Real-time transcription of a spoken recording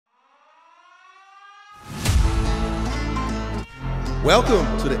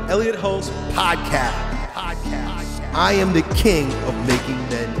Welcome to the Elliott Hulse podcast. I am the king of making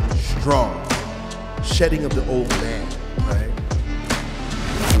men strong, shedding of the old man, right?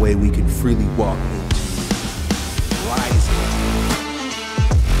 That way we can freely walk into rising,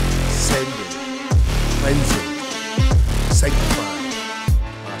 ascending, cleansing, sanctifying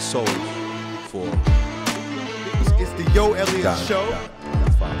our souls for. It's the Yo Elliott Show.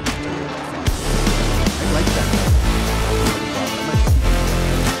 I like that.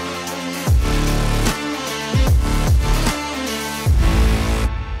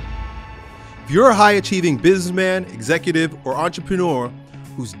 If you're a high-achieving businessman, executive, or entrepreneur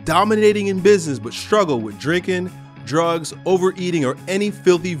who's dominating in business but struggle with drinking, drugs, overeating, or any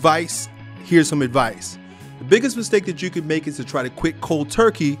filthy vice, here's some advice. The biggest mistake that you could make is to try to quit cold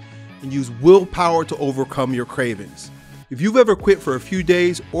turkey and use willpower to overcome your cravings. If you've ever quit for a few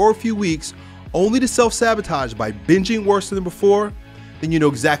days or a few weeks only to self-sabotage by binging worse than before, then you know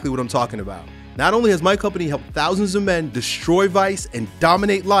exactly what I'm talking about. Not only has my company helped thousands of men destroy vice and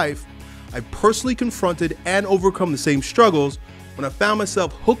dominate life, I personally confronted and overcome the same struggles when I found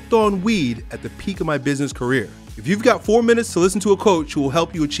myself hooked on weed at the peak of my business career. If you've got 4 minutes to listen to a coach who will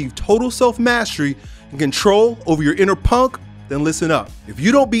help you achieve total self-mastery and control over your inner punk, then listen up. If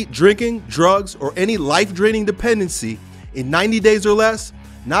you don't beat drinking, drugs, or any life-draining dependency in 90 days or less,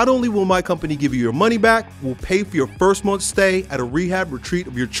 not only will my company give you your money back, we'll pay for your first month's stay at a rehab retreat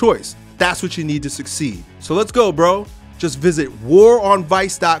of your choice. That's what you need to succeed. So let's go, bro. Just visit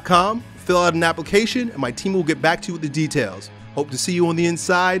waronvice.com. Fill out an application, and my team will get back to you with the details. Hope to see you on the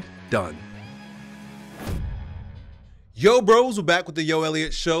inside. Done. Yo, bros, we're back with the Yo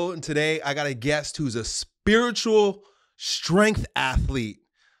Elliott Show, and today I got a guest who's a spiritual strength athlete,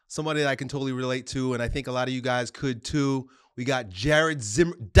 somebody that I can totally relate to, and I think a lot of you guys could too. We got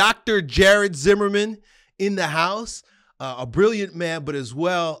Dr. Jared Zimmerman in the house, a brilliant man, but as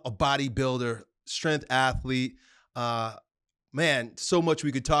well a bodybuilder, strength athlete. Man, so much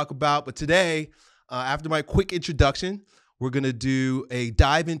we could talk about. But today, after my quick introduction, we're going to do a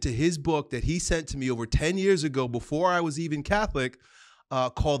dive into his book that he sent to me over 10 years ago before I was even Catholic,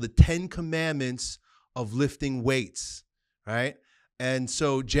 called The 10 Commandments of Lifting Weights, right? And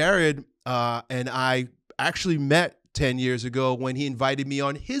so Jared and I actually met 10 years ago when he invited me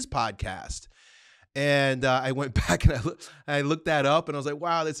on his podcast. And I went back and I looked that up and I was like,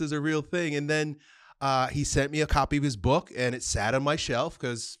 wow, this is a real thing. And then he sent me a copy of his book, and it sat on my shelf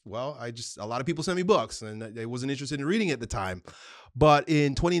because, well, a lot of people sent me books, and I wasn't interested in reading it at the time. But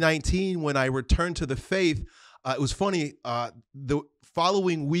in 2019, when I returned to the faith, it was funny. The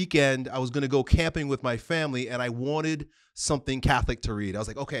following weekend, I was going to go camping with my family, and I wanted something Catholic to read. I was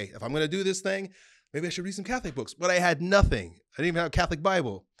like, okay, if I'm going to do this thing, maybe I should read some Catholic books. But I had nothing. I didn't even have a Catholic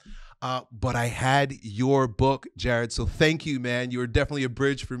Bible. But I had your book, Jared. So thank you, man. You were definitely a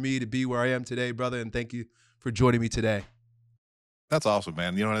bridge for me to be where I am today, brother. And thank you for joining me today. That's awesome,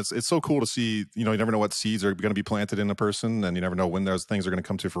 man. You know, it's so cool to see, you know, you never know what seeds are going to be planted in a person, and you never know when those things are going to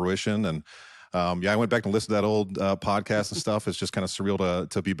come to fruition. And yeah, I went back and listened to that old podcast and stuff. It's just kind of surreal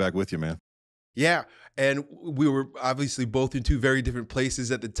to be back with you, man. Yeah. And we were obviously both in two very different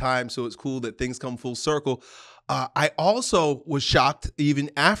places at the time. So it's cool that things come full circle. I also was shocked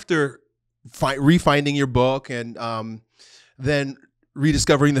even after refinding your book and then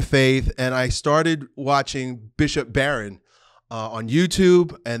rediscovering the faith. And I started watching Bishop Barron on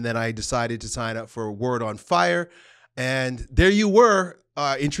YouTube. And then I decided to sign up for Word on Fire. And there you were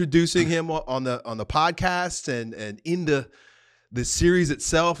introducing him on the podcast and in the series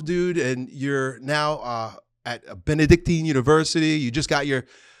itself, dude. And you're now at a Benedictine University. You just got your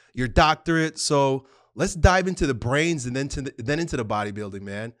doctorate. So let's dive into the brains and then into the bodybuilding,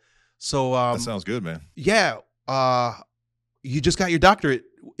 man. So that sounds good, man. Yeah. You just got your doctorate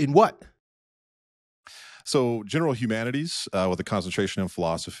in what? So general humanities with a concentration in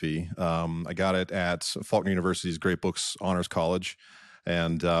philosophy. I got it at Faulkner University's Great Books Honors College,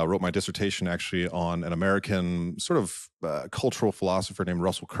 and wrote my dissertation actually on an American sort of cultural philosopher named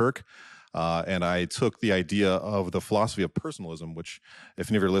Russell Kirk. And I took the idea of the philosophy of personalism, which if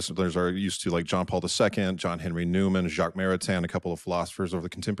any of your listeners are used to, like John Paul II, John Henry Newman, Jacques Maritain, a couple of philosophers of the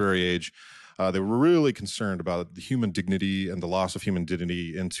contemporary age, they were really concerned about the human dignity and the loss of human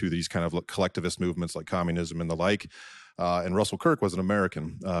dignity into these kind of collectivist movements like communism and the like. And Russell Kirk was an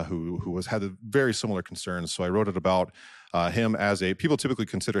American who had very similar concerns. So I wrote it about him as people typically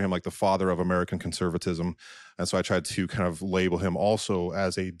consider him like the father of American conservatism. And so I tried to kind of label him also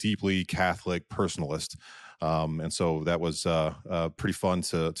as a deeply Catholic personalist. And so that was pretty fun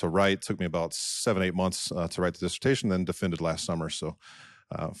to write. It took me about 7-8 months to write the dissertation, then defended last summer. So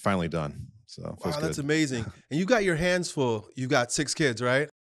finally done. So it feels Wow, that's good. amazing. And you got your hands full. You got 6 kids, right?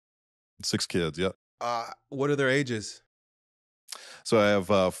 6 kids. Yep. What are their ages? So I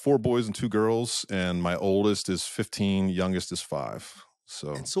have 4 boys and 2 girls, and my oldest is 15, youngest is 5. And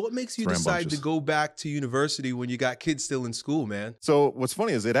So so what makes it's you decide to rambunctious. go back to university when you got kids still in school, man? So what's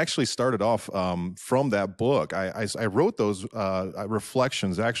funny is it actually started off from that book. I wrote those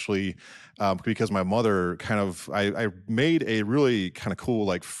reflections actually because my mother I made a really kind of cool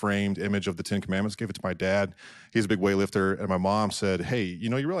like framed image of the 10 Commandments, gave it to my dad. He's a big weightlifter, and my mom said, "Hey, you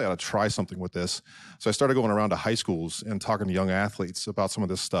know, you really ought to try something with this." So I started going around to high schools and talking to young athletes about some of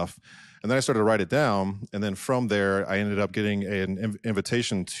this stuff. And then I started to write it down, and then from there, I ended up getting an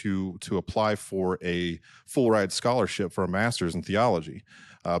invitation to apply for a full ride scholarship for a master's in theology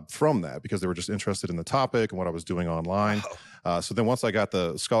from that, because they were just interested in the topic and what I was doing online. Wow. So then once I got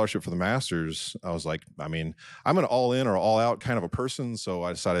the scholarship for the master's, I was like, I mean, I'm an all in or all out kind of a person. So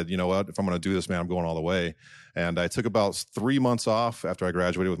I decided, you know what, if I'm going to do this, man, I'm going all the way. And I took about 3 months off after I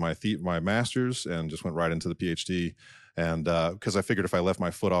graduated with my master's and just went right into the PhD. And because I figured if I left my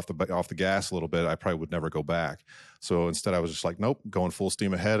foot off the gas a little bit, I probably would never go back. So instead, I was just like, nope, going full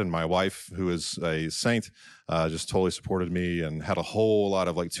steam ahead. And my wife, who is a saint, just totally supported me and had a whole lot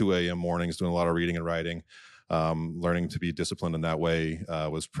of like 2 a.m. mornings, doing a lot of reading and writing. Learning to be disciplined in that way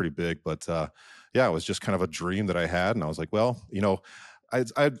was pretty big. But yeah, it was just kind of a dream that I had. And I was like, well, you know,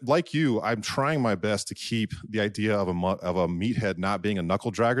 I like you, I'm trying my best to keep the idea of a meathead not being a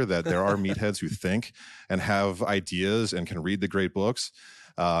knuckle dragger, that there are meatheads who think and have ideas and can read the great books.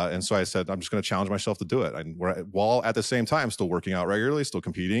 And so I said, I'm just going to challenge myself to do it. While at the same time, still working out regularly, still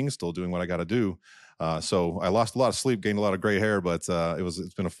competing, still doing what I got to do. So I lost a lot of sleep, gained a lot of gray hair, but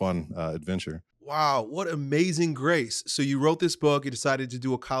it's been a fun adventure. Wow, what amazing grace. So you wrote this book, you decided to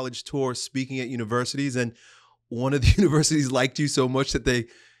do a college tour speaking at universities, and one of the universities liked you so much that they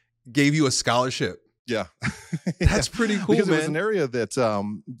gave you a scholarship. Yeah. That's pretty cool, because man. it was an area that,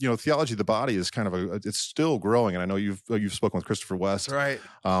 you know, theology of the body is kind of it's still growing. And I know you've spoken with Christopher West. That's right.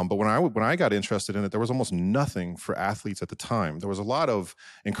 But when I got interested in it, there was almost nothing for athletes at the time. There was a lot of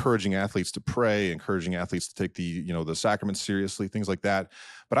encouraging athletes to pray, encouraging athletes to take the sacraments seriously, things like that.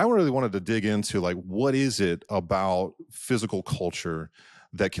 But I really wanted to dig into like, what is it about physical culture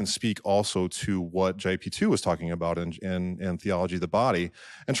that can speak also to what JP2 was talking about in theology of the body,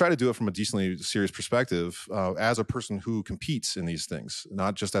 and try to do it from a decently serious perspective as a person who competes in these things,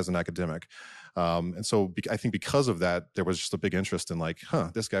 not just as an academic. And so I think because of that, there was just a big interest in like,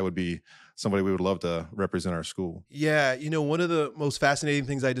 this guy would be somebody we would love to represent our school. Yeah, you know, one of the most fascinating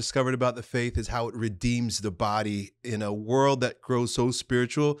things I discovered about the faith is how it redeems the body in a world that grows so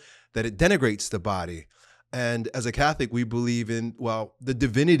spiritual that it denigrates the body. And as a Catholic, we believe in, well, the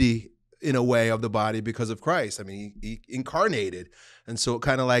divinity in a way of the body because of Christ. I mean, he incarnated. And so it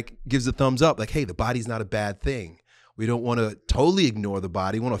kind of like gives a thumbs up, like, hey, the body's not a bad thing. We don't want to totally ignore the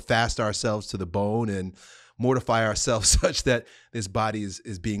body. We want to fast ourselves to the bone and mortify ourselves such that this body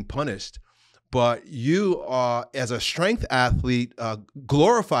is being punished. But you, as a strength athlete,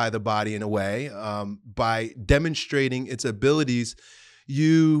 glorify the body in a way by demonstrating its abilities.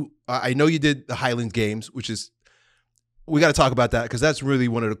 I know you did the Highland Games, which is, we got to talk about that because that's really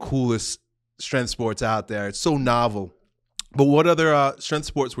one of the coolest strength sports out there. It's so novel. But what other strength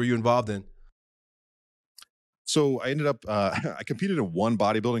sports were you involved in? So I ended up, I competed in one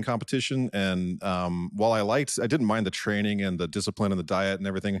bodybuilding competition, and while I didn't mind the training and the discipline and the diet and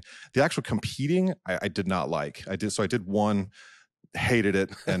everything, the actual competing, I did not like. I did one, hated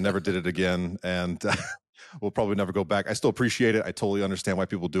it, and never did it again. And we'll probably never go back. I still appreciate it. I totally understand why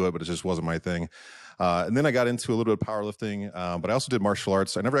people do it, but it just wasn't my thing. And then I got into a little bit of powerlifting, but I also did martial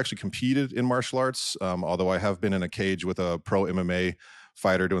arts. I never actually competed in martial arts, although I have been in a cage with a pro MMA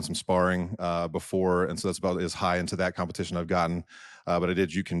fighter doing some sparring before. And so that's about as high into that competition I've gotten. But I did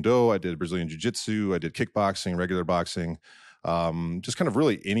Jeet Kune Do, I did Brazilian Jiu-Jitsu, I did kickboxing, regular boxing, just kind of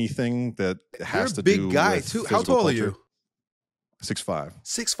really anything that has to do with You're a big guy too. How tall are you? 6'5".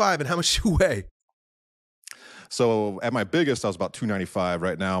 6'5", and how much do you weigh? So at my biggest, I was about 295.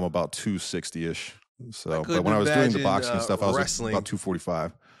 Right now, I'm about 260-ish. So, but when I was doing the boxing stuff, I was wrestling. about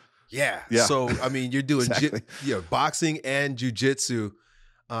 245. Yeah. Yeah. So I mean, you're doing Exactly. boxing and jiu-jitsu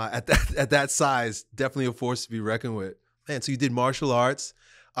at that size. Definitely a force to be reckoned with, man. So you did martial arts.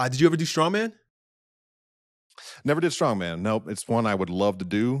 Did you ever do strongman? Never did strongman. Nope. It's one I would love to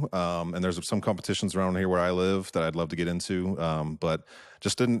do. And there's some competitions around here where I live that I'd love to get into. But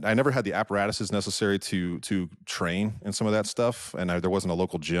just didn't, I never had the apparatuses necessary to train in some of that stuff. And there wasn't a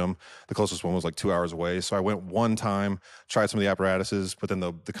local gym. The closest one was like 2 hours away. So I went one time, tried some of the apparatuses, but then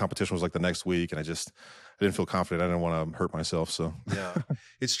the competition was like the next week. And I didn't feel confident. I didn't want to hurt myself. So yeah,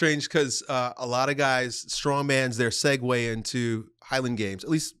 it's strange because a lot of guys, strongman's their segue into Highland Games. At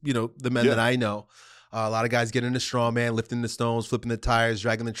least, you know, the men that I know. A lot of guys get into strongman, lifting the stones, flipping the tires,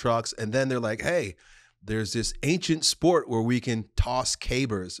 dragging the trucks, and then they're like, hey, there's this ancient sport where we can toss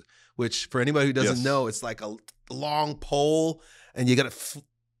cabers, which for anybody who doesn't know, it's like a long pole, and you got to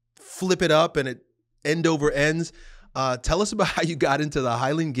flip it up, and it end over ends. Tell us about how you got into the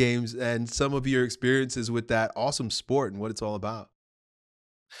Highland Games and some of your experiences with that awesome sport and what it's all about.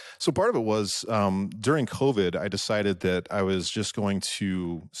 So part of it was during COVID, I decided that I was just going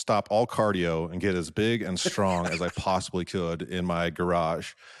to stop all cardio and get as big and strong as I possibly could in my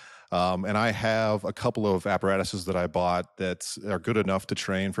garage. And I have a couple of apparatuses that I bought that are good enough to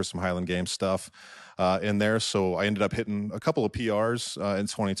train for some Highland Games stuff in there. So I ended up hitting a couple of PRs in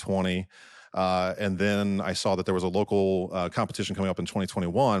 2020. And then I saw that there was a local competition coming up in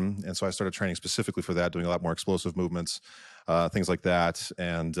 2021. And so I started training specifically for that, doing a lot more explosive movements, things like that,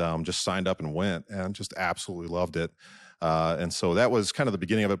 and just signed up and went and just absolutely loved it. And so that was kind of the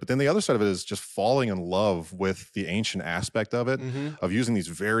beginning of it. But then the other side of it is just falling in love with the ancient aspect of it, of using these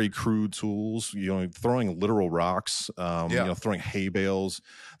very crude tools, you know, throwing literal rocks, you know, throwing hay bales,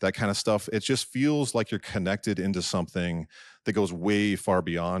 that kind of stuff. It just feels like you're connected into something that goes way far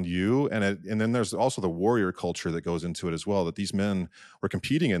beyond you. And then there's also the warrior culture that goes into it as well, that these men were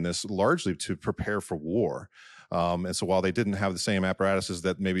competing in this largely to prepare for war. And so while they didn't have the same apparatuses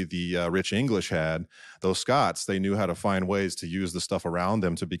that maybe the rich English had, those Scots, they knew how to find ways to use the stuff around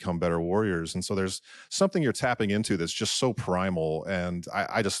them to become better warriors. And so there's something you're tapping into that's just so primal. And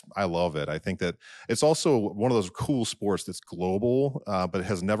I love it. I think that it's also one of those cool sports that's global, but it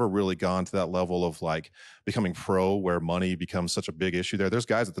has never really gone to that level of like becoming pro where money becomes such a big issue there. There's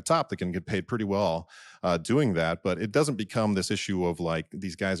guys at the top that can get paid pretty well doing that, but it doesn't become this issue of like,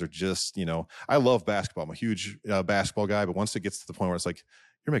 these guys are just, you know, I love basketball. I'm a huge basketball guy, but once it gets to the point where it's like,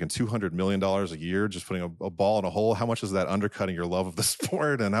 you're making $200 million a year just putting a ball in a hole, how much is that undercutting your love of the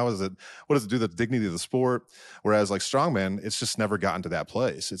sport? And what does it do to the dignity of the sport? Whereas like strongman, it's just never gotten to that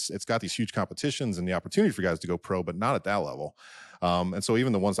place. It's got these huge competitions and the opportunity for guys to go pro, but not at that level. And so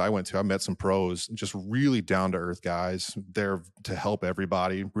even the ones I went to, I met some pros, just really down to earth guys there to help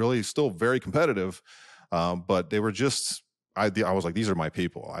everybody, really still very competitive. But they were just, I was like, these are my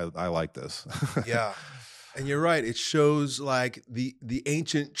people. I like this. Yeah. And you're right. It shows like the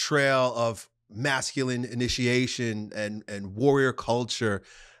ancient trail of masculine initiation and warrior culture.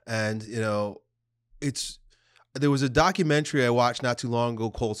 And, you know, there was a documentary I watched not too long ago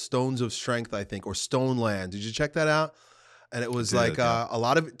called Stones of Strength, I think, or Stone Land. Did you check that out? And it was a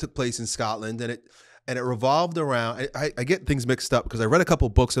lot of it took place in Scotland, and it revolved around, I get things mixed up because I read a couple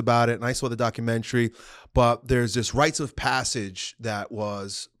books about it and I saw the documentary, but there's this rites of passage that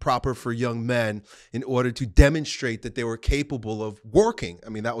was proper for young men in order to demonstrate that they were capable of working. I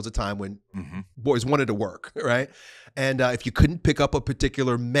mean, that was a time when boys wanted to work, right? And if you couldn't pick up a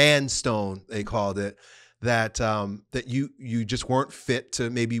particular man stone, they called it, that you just weren't fit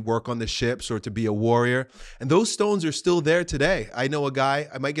to maybe work on the ships or to be a warrior. And those stones are still there today. I know a guy,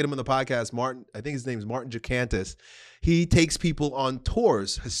 I might get him on the podcast, Martin, I think his name is Martin Jacantis. He takes people on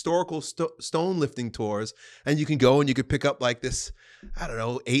tours, historical stone lifting tours, and you can go and you could pick up like this, I don't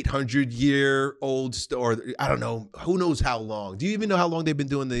know, 800-year-old or I don't know, who knows how long. Do you even know how long they've been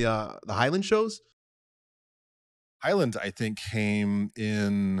doing the Highland shows? Highland, I think, came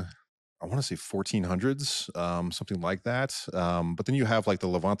in, I want to say 1400s, something like that. But then you have like the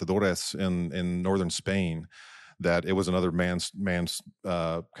Levantadores in northern Spain, that it was another man's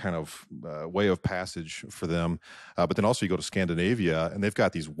kind of way of passage for them. But then also you go to Scandinavia, and they've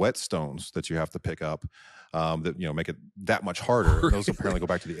got these whetstones that you have to pick up that, you know, make it that much harder. And those apparently go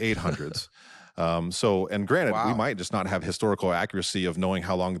back to the 800s. And granted, we might just not have historical accuracy of knowing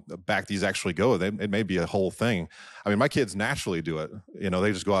how long back these actually go. It may be a whole thing. I mean, my kids naturally do it. You know,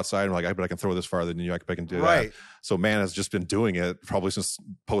 they just go outside and like, I bet I can throw this farther than you. I can do that. So man has just been doing it probably since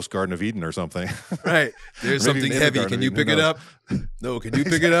post Garden of Eden or something. Right. There's something heavy. Can you pick it up? No. Can you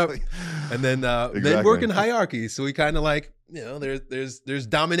pick it up? And then men work in hierarchies. So we kind of like, you know, there's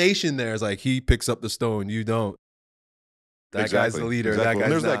domination there. It's like he picks up the stone, you don't. That guy's the leader. That guy's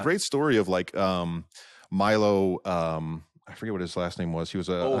and there's not. that great story of like Milo, I I forget what his last name was. He was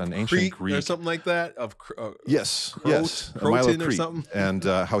Of an ancient Crete Greek. or something like that. Yes, yes, Milo Croton or Crete, something. and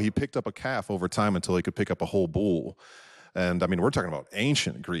how he picked up a calf over time until he could pick up a whole bull. And I mean, we're talking about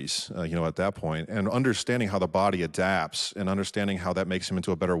ancient Greece, you know, at that point, and understanding how the body adapts and understanding how that makes him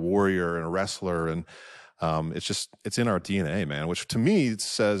into a better warrior and a wrestler. And it's in our DNA, man, which to me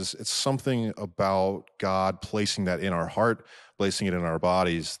says it's something about God placing that in our heart, placing it in our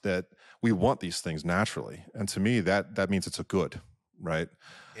bodies, that we want these things naturally. And to me, that means it's a good, right?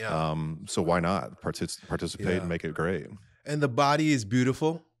 Yeah. So why not participate and make it great? And the body is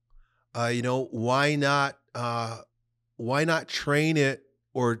beautiful. You know, why not train it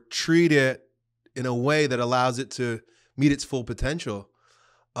or treat it in a way that allows it to meet its full potential?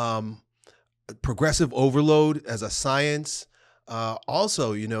 Progressive overload as a science.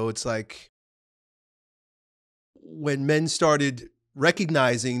 Also, you know, it's like when men started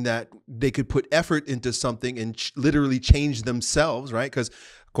recognizing that they could put effort into something and literally change themselves, right? Because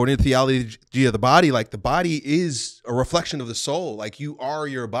according to theology of the body, like the body is a reflection of the soul. Like you are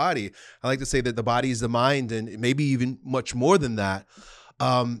your body. I like to say that the body is the mind, and maybe even much more than that.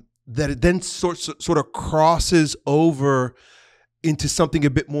 That it then sort of crosses over into something a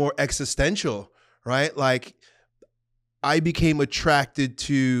bit more existential, right? Like I became attracted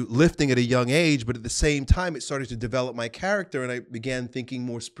to lifting at a young age, but at the same time, it started to develop my character, and I began thinking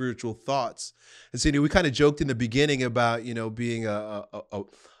more spiritual thoughts. And so, you know, we kind of joked in the beginning about, you know, being a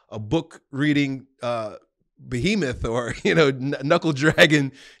book reading behemoth, or, you know, knuckle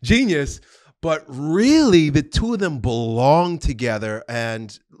dragon genius. But really, the two of them belong together,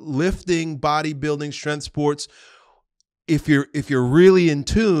 and lifting, bodybuilding, strength sports, if you're really in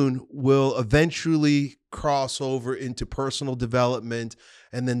tune, will eventually cross over into personal development,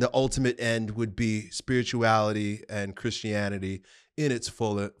 and then the ultimate end would be spirituality and Christianity in its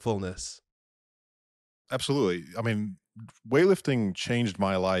fullness. Absolutely. I mean, weightlifting changed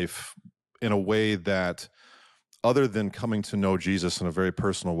my life in a way that, other than coming to know Jesus in a very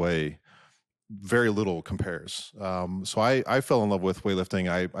personal way, very little compares. So I fell in love with weightlifting.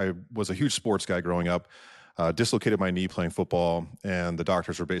 I was a huge sports guy growing up. Dislocated my knee playing football, and the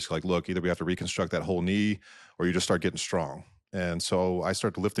doctors were basically like, look, either we have to reconstruct that whole knee or you just start getting strong. And so I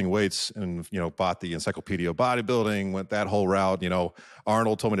started lifting weights and, you know, bought the Encyclopedia of Bodybuilding, went that whole route. You know,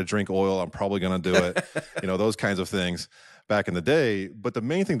 Arnold told me to drink oil. I'm probably going to do it, you know, those kinds of things back in the day. But the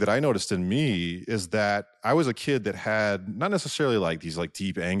main thing that I noticed in me is that I was a kid that had not necessarily like these like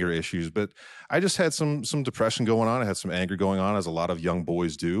deep anger issues, but I just had some depression going on. I had some anger going on, as a lot of young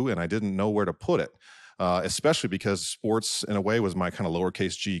boys do, and I didn't know where to put it. Especially because sports, in a way, was my kind of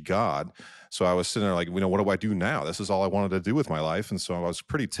lowercase g God. So I was sitting there like, you know, what do I do now? This is all I wanted to do with my life. And so I was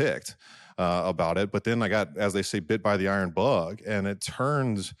pretty ticked about it. But then I got, as they say, bit by the iron bug, and it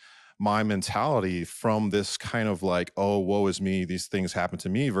turned my mentality from this kind of like, oh, woe is me, these things happen to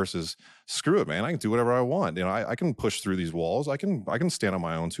me, versus screw it, man, I can do whatever I want. You know, I can push through these walls. I can stand on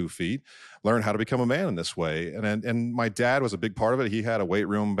my own 2 feet, learn how to become a man in this way. And my dad was a big part of it. He had a weight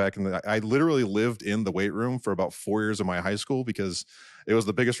room back in I literally lived in the weight room for about 4 years of my high school, because it was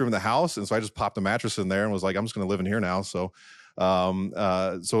the biggest room in the house. And so I just popped a mattress in there and was like, I'm just going to live in here now. So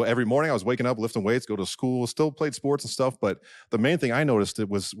so every morning I was waking up, lifting weights, go to school, still played sports and stuff. But the main thing I noticed it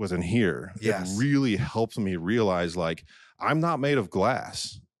was in here. Yes. It really helped me realize, like, I'm not made of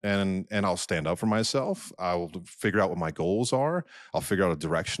glass, and I'll stand up for myself. I'll figure out what my goals are. I'll figure out a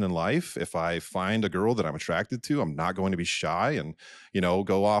direction in life. If I find a girl that I'm attracted to, I'm not going to be shy and, you know,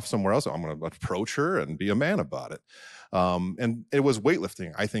 go off somewhere else. I'm going to approach her and be a man about it. And it was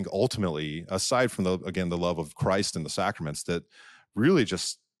weightlifting, I think, ultimately, aside from the love of Christ and the sacraments, that really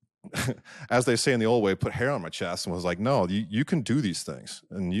just, as they say in the old way, put hair on my chest and was like, no, you can do these things,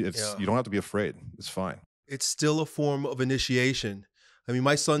 and you don't have to be afraid. It's fine. It's still a form of initiation. I mean,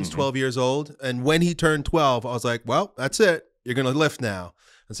 my son's 12 years old, and when he turned 12, I was like, well, that's it. You're going to lift now.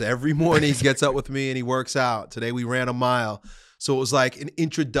 And so every morning he gets up with me and he works out. Today we ran a mile. So it was like an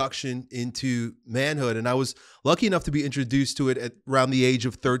introduction into manhood. And I was lucky enough to be introduced to it at around the age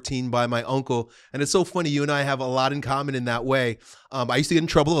of 13 by my uncle. And it's so funny, you and I have a lot in common in that way. I used to get in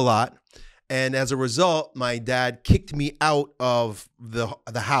trouble a lot. And as a result, my dad kicked me out of the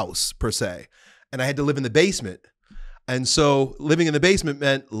house, per se. And I had to live in the basement. And so living in the basement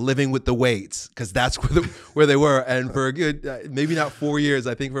meant living with the weights, because that's where they were. And for a good, maybe not 4 years,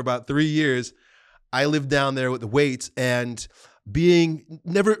 I think for about 3 years, I lived down there with the weights, and being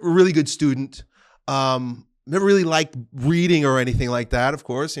never a really good student, never really liked reading or anything like that. Of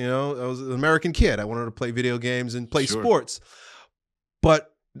course, you know, I was an American kid. I wanted to play video games and play sports.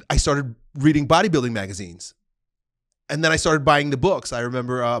 But I started reading bodybuilding magazines. And then I started buying the books. I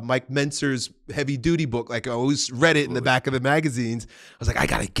remember Mike Mentzer's heavy duty book. Like I always read it in the back of the magazines. I was like, I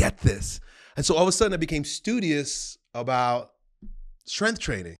got to get this. And so all of a sudden I became studious about strength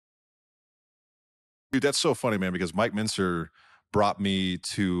training. Dude, that's so funny, man, because Mike Mentzer brought me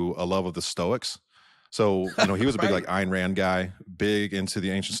to a love of the Stoics. So, he was a big like Ayn Rand guy, big into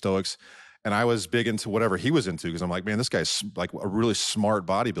the ancient Stoics. And I was big into whatever he was into because I'm like, man, this guy's like a really smart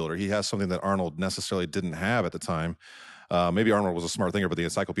bodybuilder. He has something that Arnold necessarily didn't have at the time. Maybe Arnold was a smart thinker, but the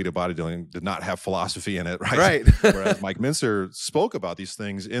Encyclopedia of Bodybuilding did not have philosophy in it, right? Right. Whereas Mike Mentzer spoke about these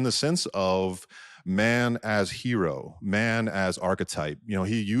things in the sense of man as hero, man as archetype.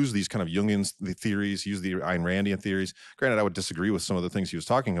 He used these kind of Jungian theories, used the Ayn Randian theories. Granted, I would disagree with some of the things he was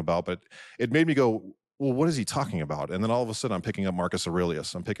talking about, but it made me go, well, what is he talking about? And then all of a sudden I'm picking up Marcus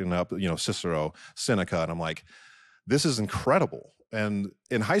Aurelius. I'm picking up, Cicero, Seneca, and I'm like, this is incredible. And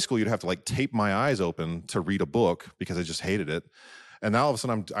in high school, you'd have to like tape my eyes open to read a book because I just hated it. And now all of a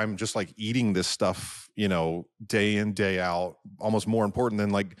sudden I'm just like eating this stuff, day in, day out, almost more important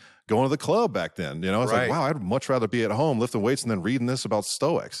than like going to the club back then. It's like, wow, I'd much rather be at home lifting weights and then reading this about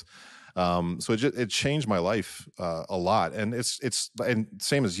Stoics. So it changed my life a lot. And and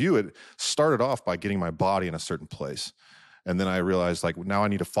same as you, it started off by getting my body in a certain place. And then I realized like now I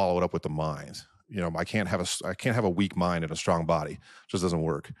need to follow it up with the mind. I can't have a weak mind and a strong body. It just doesn't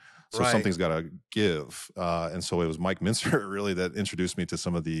work. So something's got to give. And so it was Mike Mentzer really that introduced me to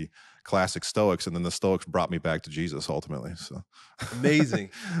some of the classic Stoics. And then the Stoics brought me back to Jesus ultimately. So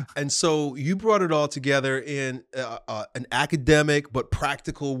amazing. And so you brought it all together in an academic but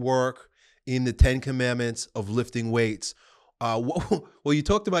practical work in the 10 Commandments of lifting weights. Well, you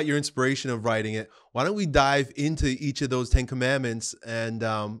talked about your inspiration of writing it. Why don't we dive into each of those 10 Commandments and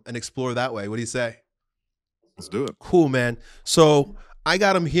explore that way? What do you say? Let's do it. Cool, man. So I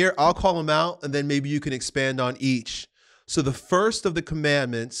got them here. I'll call them out, and then maybe you can expand on each. So the first of the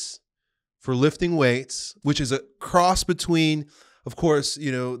commandments for lifting weights, which is a cross between, of course,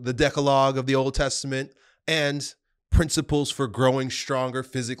 the Decalogue of the Old Testament and principles for growing stronger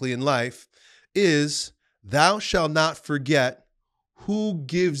physically in life, is thou shalt not forget who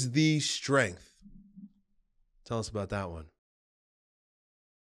gives thee strength. Tell us about that one.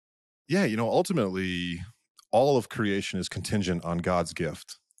 Yeah, ultimately, all of creation is contingent on God's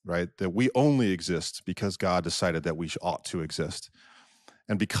gift, right? That we only exist because God decided that we ought to exist.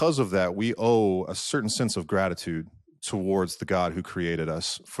 And because of that, we owe a certain sense of gratitude towards the God who created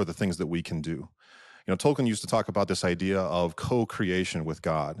us for the things that we can do. Tolkien used to talk about this idea of co-creation with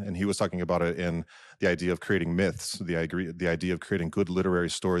God, and he was talking about it in the idea of creating myths, the idea of creating good literary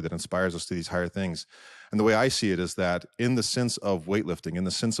story that inspires us to these higher things. And the way I see it is that in the sense of weightlifting, in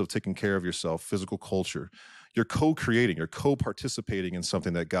the sense of taking care of yourself, physical culture, you're co-creating, you're co-participating in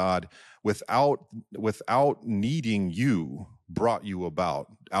something that God, without needing you, brought you about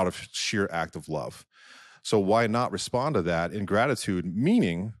out of sheer act of love. So why not respond to that in gratitude,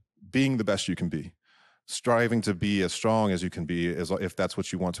 meaning being the best you can be? Striving to be as strong as you can be, if that's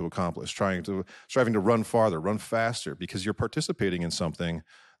what you want to accomplish, striving to run farther, run faster, because you're participating in something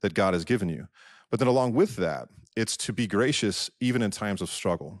that God has given you. But then along with that, it's to be gracious even in times of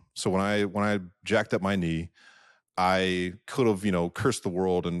struggle. So when I jacked up my knee, I could have, cursed the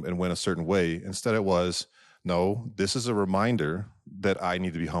world and went a certain way. Instead it was, no, this is a reminder that I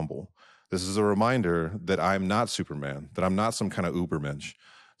need to be humble. This is a reminder that I'm not Superman, that I'm not some kind of Ubermensch,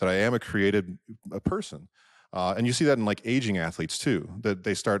 that I am a created person. And you see that in like aging athletes too, that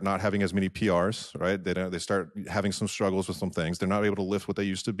they start not having as many PRs, right? They start having some struggles with some things. They're not able to lift what they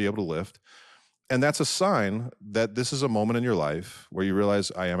used to be able to lift. And that's a sign that this is a moment in your life where you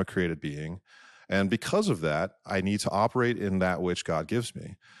realize I am a created being. And because of that, I need to operate in that which God gives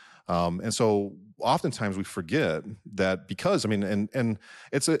me. And so oftentimes we forget that because, and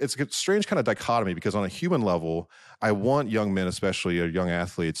it's a strange kind of dichotomy because on a human level, I want young men, especially or young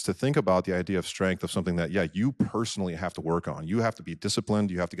athletes, to think about the idea of strength of something that, you personally have to work on. You have to be disciplined.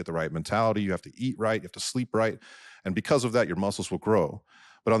 You have to get the right mentality. You have to eat right. You have to sleep right. And because of that, your muscles will grow.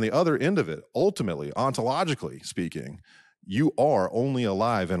 But on the other end of it, ultimately, ontologically speaking, you are only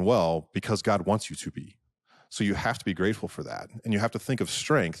alive and well because God wants you to be. So you have to be grateful for that. And you have to think of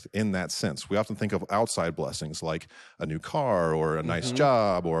strength in that sense. We often think of outside blessings like a new car or a nice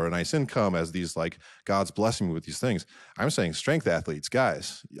job or a nice income as these like God's blessing me with these things. I'm saying strength athletes,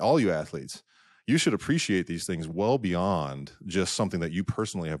 guys, all you athletes, you should appreciate these things well beyond just something that you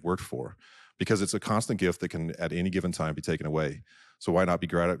personally have worked for, because it's a constant gift that can at any given time be taken away. So why not be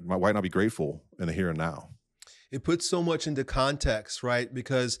grateful in the here and now? It puts so much into context, right?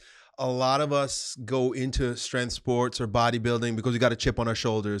 Because a lot of us go into strength sports or bodybuilding because we got a chip on our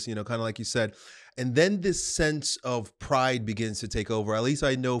shoulders, kind of like you said. And then this sense of pride begins to take over. At least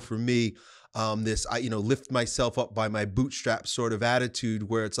I know for me, I lift myself up by my bootstraps sort of attitude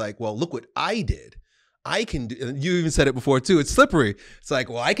where it's like, well, look what I did. I can do, and you even said it before too, it's slippery. It's like,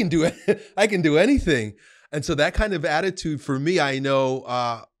 well, I can do it. I can do anything. And so that kind of attitude for me, I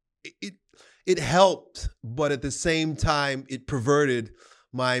know it helped, but at the same time, it perverted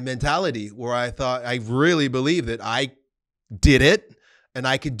my mentality where I thought, I really believed that I did it and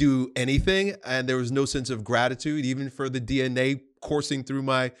I could do anything. And there was no sense of gratitude, even for the DNA coursing through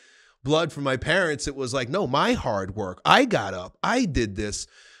my blood from my parents. It was like, no, my hard work, I got up, I did this.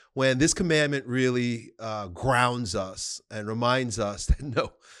 When this commandment really grounds us and reminds us that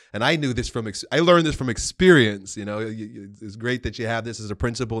no, and I knew this I learned this from experience. It's great that you have this as a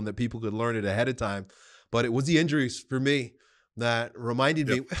principle and that people could learn it ahead of time. But it was the injuries for me that reminded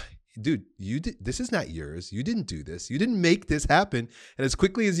me, dude, this is not yours. You didn't do this. You didn't make this happen. And as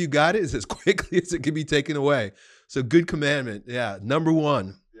quickly as you got it is as quickly as it can be taken away. So good commandment. Yeah. Number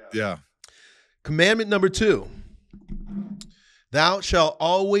one. Yeah. Commandment number 2. Thou shalt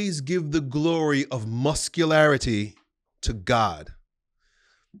always give the glory of muscularity to God.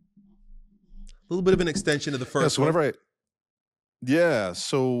 A little bit of an extension of the first one.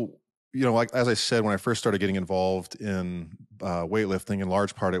 So, like as I said, when I first started getting involved in weightlifting, in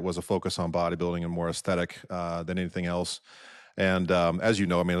large part, it was a focus on bodybuilding and more aesthetic than anything else. And as you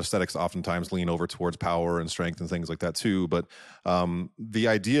know, aesthetics oftentimes lean over towards power and strength and things like that too. But the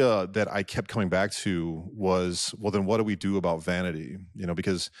idea that I kept coming back to was, well, then what do we do about vanity?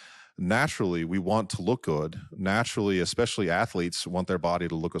 Because naturally we want to look good. Naturally, especially athletes want their body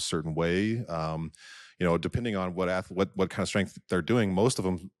to look a certain way. Depending on what kind of strength they're doing, most of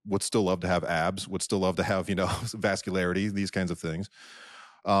them would still love to have abs, would still love to have, vascularity, these kinds of things.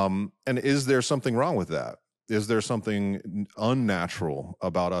 And is there something wrong with that? Is there something unnatural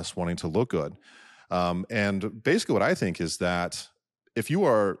about us wanting to look good? And basically what I think is that if you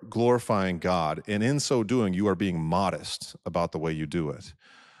are glorifying God, and in so doing, you are being modest about the way you do it.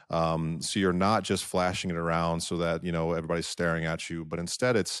 So you're not just flashing it around so that, everybody's staring at you, but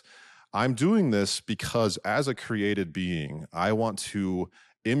instead it's, I'm doing this because as a created being, I want to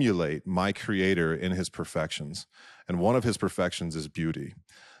emulate my creator in his perfections. And one of his perfections is beauty.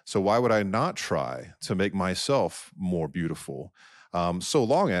 So why would I not try to make myself more beautiful? So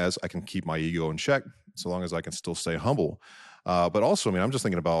long as I can keep my ego in check, so long as I can still stay humble. But also, I'm just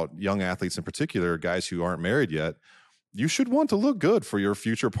thinking about young athletes in particular, guys who aren't married yet. You should want to look good for your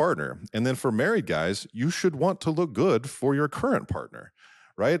future partner. And then for married guys, you should want to look good for your current partner.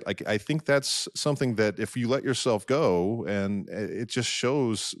 Right? I think that's something that if you let yourself go, and it just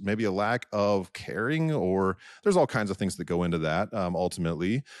shows maybe a lack of caring, or there's all kinds of things that go into that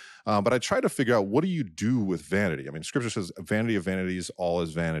ultimately. But I try to figure out, what do you do with vanity? Scripture says vanity of vanities, all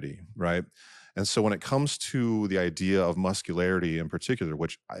is vanity, right? And so when it comes to the idea of muscularity in particular,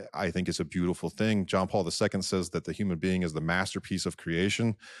 which I think is a beautiful thing, John Paul II says that the human being is the masterpiece of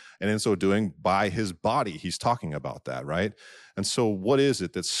creation. And in so doing, by his body, he's talking about that, right? And so what is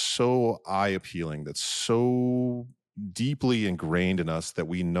it that's so eye-appealing, that's so deeply ingrained in us that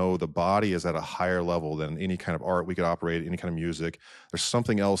we know the body is at a higher level than any kind of art we could operate, any kind of music? There's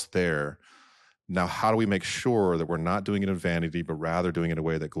something else there. Now, how do we make sure that we're not doing it in vanity, but rather doing it in a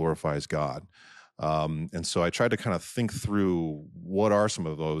way that glorifies God? And so I tried to kind of think through what are some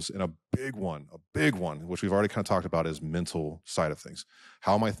of those, and a big one, which we've already kind of talked about, is mental side of things.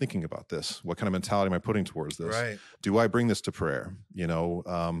 How am I thinking about this? What kind of mentality am I putting towards this? Right. Do I bring this to prayer?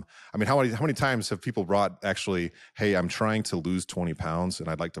 How many times have people brought actually, hey, I'm trying to lose 20 pounds and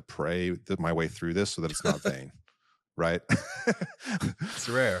I'd like to pray my way through this so that it's not vain. Right? It's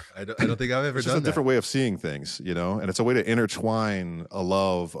rare. I don't think I've ever it's done just a that. different way of seeing things, and it's a way to intertwine a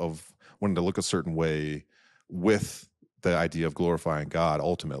love of wanting to look a certain way with the idea of glorifying God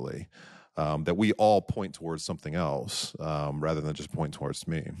ultimately, that we all point towards something else rather than just point towards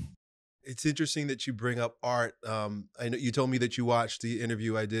me. It's interesting that you bring up art. I know you told me that you watched the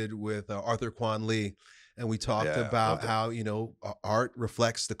interview I did with Arthur Kwan Lee, and we talked about how, art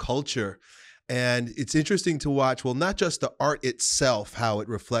reflects the culture. And it's interesting to watch, well, not just the art itself, how it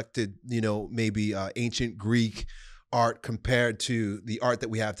reflected, maybe ancient Greek art compared to the art that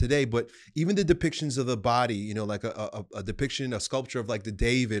we have today, but even the depictions of the body, like a depiction, a sculpture of like the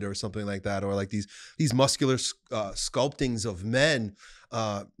David or something like that, or like these muscular sculptings of men,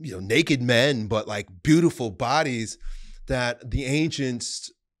 naked men, but like beautiful bodies that the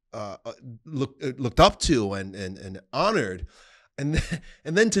ancients looked up to and honored.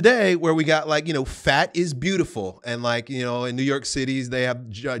 And then today, where we got like, fat is beautiful. And like, in New York cities, they have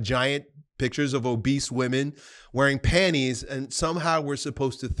giant pictures of obese women wearing panties. And somehow we're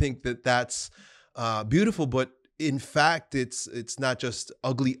supposed to think that that's beautiful. But in fact, it's not just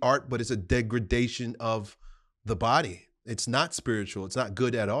ugly art, but it's a degradation of the body. It's not spiritual. It's not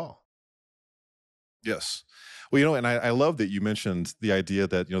good at all. Yes. Well, and I love that you mentioned the idea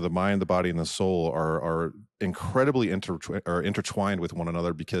that, the mind, the body, and the soul are incredibly intertwined with one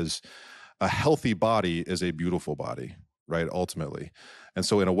another, because a healthy body is a beautiful body, right? Ultimately. And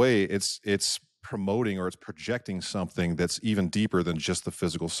so in a way, it's promoting, or it's projecting something that's even deeper than just the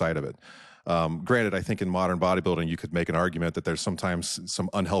physical side of it. Granted, I think in modern bodybuilding, you could make an argument that there's sometimes some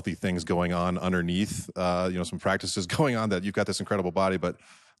unhealthy things going on underneath, some practices going on, that you've got this incredible body, but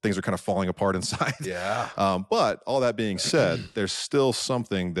things are kind of falling apart inside. Yeah. But all that being said, there's still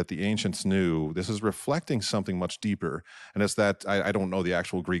something that the ancients knew. This is reflecting something much deeper. And it's that, I don't know the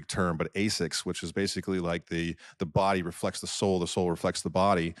actual Greek term, but asics, which is basically like the body reflects the soul reflects the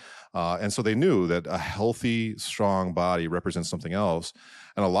body. And so they knew that a healthy, strong body represents something else.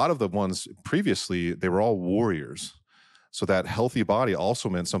 And a lot of the ones previously, they were all warriors. So that healthy body also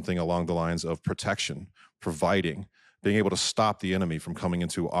meant something along the lines of protection, providing, being able to stop the enemy from coming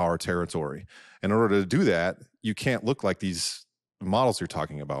into our territory. In order to do that, you can't look like these models you're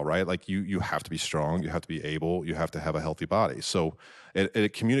talking about, right? Like you have to be strong, you have to be able, you have to have a healthy body. So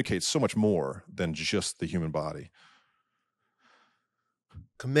it communicates so much more than just the human body.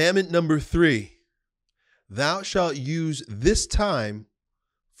 Commandment number 3, thou shalt use this time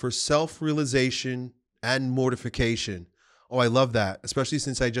for self-realization and mortification. Oh, I love that, especially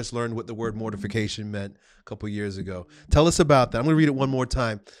since I just learned what the word mortification meant a couple years ago. Tell us about that. I'm going to read it one more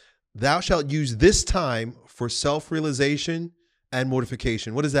time. Thou shalt use this time for self-realization and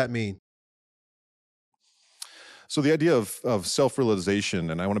mortification. What does that mean? So the idea of self-realization,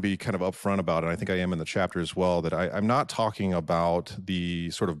 and I want to be kind of upfront about it, I think I am in the chapter as well, that I'm not talking about the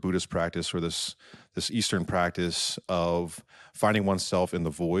sort of Buddhist practice or this Eastern practice of finding oneself in the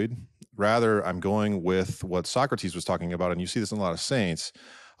void. Rather, I'm going with what Socrates was talking about, and you see this in a lot of saints,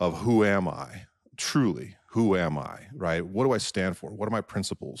 of who am I? Truly, who am I, right? What do I stand for? What are my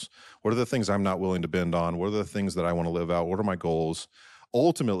principles? What are the things I'm not willing to bend on? What are the things that I want to live out? What are my goals?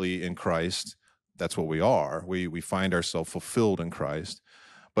 Ultimately, in Christ, that's what we are. We find ourselves fulfilled in Christ.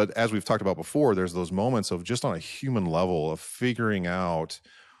 But as we've talked about before, there's those moments of just on a human level of figuring out,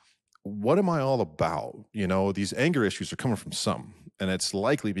 what am I all about? These anger issues are coming from some, and it's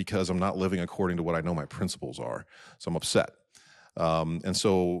likely because I'm not living according to what I know my principles are. So I'm upset. And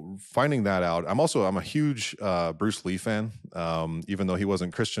so finding that out, I'm a huge Bruce Lee fan. Even though he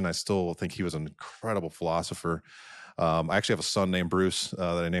wasn't Christian, I still think he was an incredible philosopher. I actually have a son named Bruce that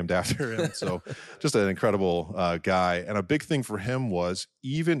I named after him. So just an incredible guy. And a big thing for him was,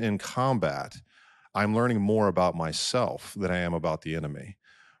 even in combat, I'm learning more about myself than I am about the enemy.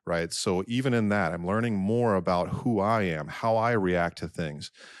 Right. So even in that, I'm learning more about who I am, how I react to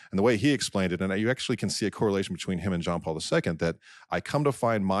things. And the way he explained it, and you actually can see a correlation between him and John Paul II, that I come to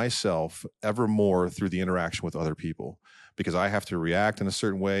find myself ever more through the interaction with other people, because I have to react in a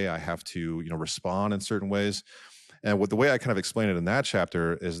certain way. I have to, respond in certain ways. And the way I kind of explain it in that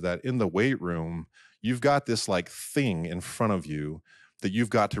chapter is that in the weight room, you've got this like thing in front of you that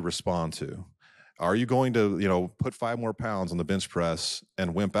you've got to respond to. Are you going to, put 5 more pounds on the bench press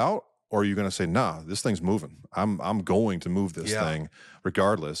and wimp out? Or are you going to say, nah, this thing's moving. I'm going to move this thing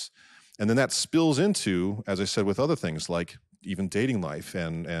regardless. And then that spills into, as I said, with other things like even dating life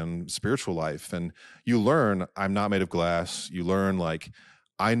and spiritual life. And you learn, I'm not made of glass. You learn, like,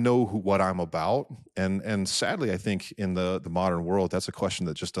 I know what I'm about. And sadly, I think in the modern world, that's a question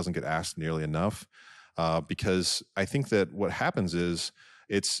that just doesn't get asked nearly enough. Because I think that what happens is,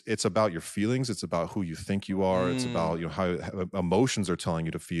 it's about your feelings. It's about who you think you are. It's about how emotions are telling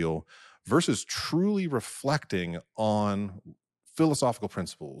you to feel, versus truly reflecting on philosophical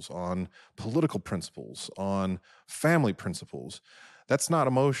principles, on political principles, on family principles. That's not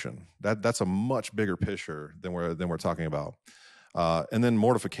emotion. That's a much bigger picture than we're talking about. And then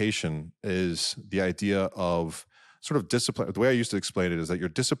mortification is the idea of sort of discipline. The way I used to explain it is that you're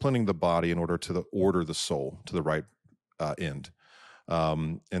disciplining the body in order to order the soul to the right end.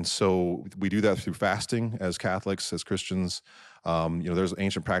 And so we do that through fasting as Catholics, as Christians. There's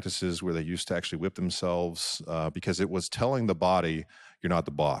ancient practices where they used to actually whip themselves because it was telling the body, you're not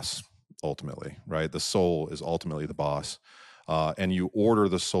the boss, ultimately, right? The soul is ultimately the boss. And you order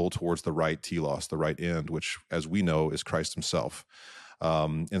the soul towards the right telos, the right end, which, as we know, is Christ himself.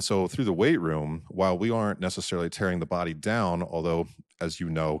 And so through the weight room, while we aren't necessarily tearing the body down, although, as you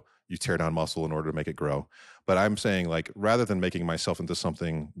know, you tear down muscle in order to make it grow. But I'm saying, like, rather than making myself into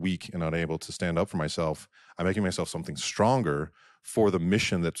something weak and unable to stand up for myself, I'm making myself something stronger for the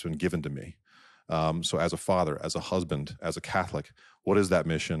mission that's been given to me. So as a father, as a husband, as a Catholic, what is that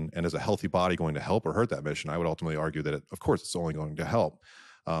mission? And is a healthy body going to help or hurt that mission? I would ultimately argue that, of course, it's only going to help.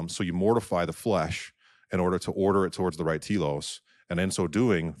 So you mortify the flesh in order to order it towards the right telos. And in so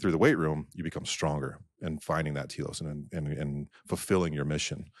doing, through the weight room, you become stronger and finding that telos and fulfilling your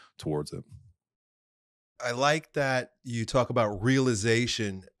mission towards it. I like that you talk about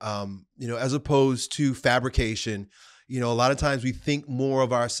realization, as opposed to fabrication. A lot of times we think more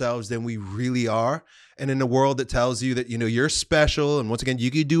of ourselves than we really are. And in a world that tells you that, you're special, and once again,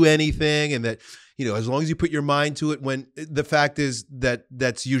 you can do anything, and that, as long as you put your mind to it, when the fact is that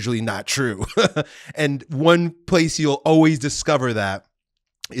that's usually not true. And one place you'll always discover that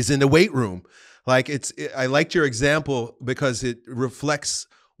is in the weight room. I liked your example because it reflects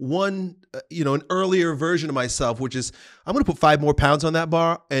an earlier version of myself, which is I'm going to put 5 more pounds on that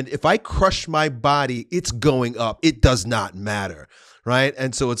bar. And if I crush my body, it's going up. It does not matter. Right.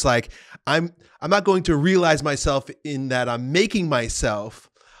 And so it's like, I'm not going to realize myself in that I'm making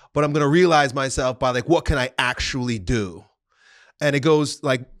myself, but I'm going to realize myself by like, what can I actually do? And it goes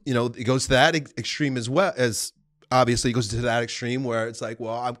it goes to that extreme as well as obviously it goes to that extreme where it's like,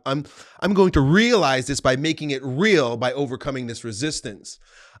 well, I'm going to realize this by making it real, by overcoming this resistance.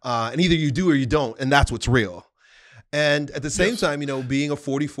 And either you do or you don't. And that's what's real. And at the same time, being a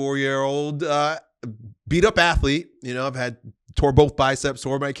 44-year-old beat up athlete, I've tore both biceps,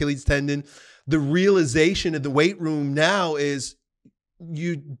 tore my Achilles tendon. The realization in the weight room now is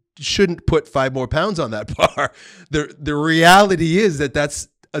you shouldn't put 5 more pounds on that bar. The reality is that that's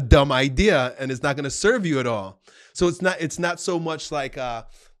a dumb idea and it's not going to serve you at all. So it's not so much like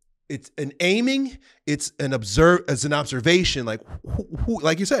it's an aiming, it's an observation. Like who,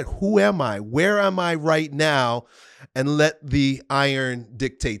 like you said, who am I? Where am I right now? And let the iron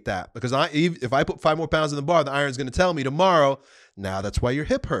dictate that. Because if I put 5 more pounds in the bar, the iron's going to tell me tomorrow, now that's why your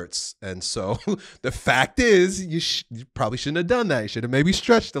hip hurts. And so the fact is, you probably shouldn't have done that. You should have maybe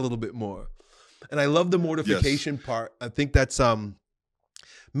stretched a little bit more. And I love the mortification part. I think that's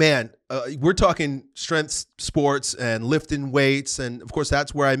we're talking strength sports and lifting weights, and of course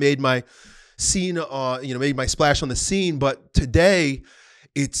that's where I made my scene, made my splash on the scene. But today,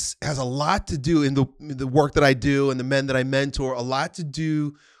 has a lot to do in the work that I do and the men that I mentor, a lot to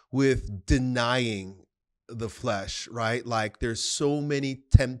do with denying the flesh, right? Like there's so many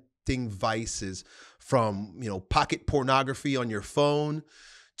tempting vices, from pocket pornography on your phone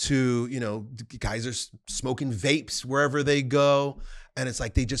to guys are smoking vapes wherever they go. And it's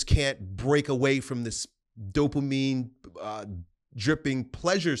like they just can't break away from this dopamine dripping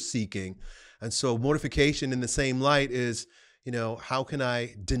pleasure seeking. And so mortification in the same light is, how can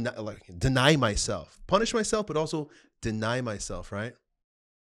I deny myself, punish myself, but also deny myself, right?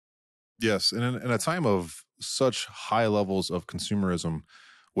 Yes. And in a time of such high levels of consumerism,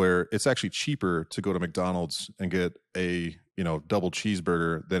 where it's actually cheaper to go to McDonald's and get a double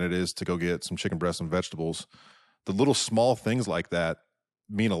cheeseburger than it is to go get some chicken breast and vegetables, the little small things like that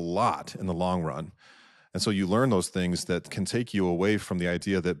mean a lot in the long run. And so you learn those things that can take you away from the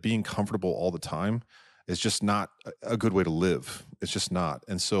idea that being comfortable all the time is just not a good way to live. It's just not.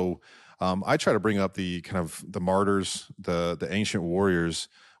 And so I try to bring up the kind of the martyrs, the ancient warriors,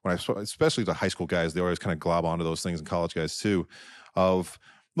 especially the high school guys. They always kind of glob onto those things, and college guys too, of,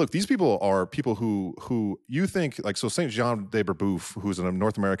 look, these people are people who you think, like, so St. Jean de Brebeuf, who's a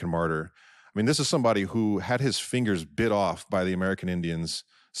North American martyr, I mean, this is somebody who had his fingers bit off by the American Indians,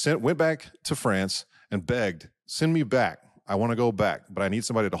 went back to France and begged, send me back. I want to go back, but I need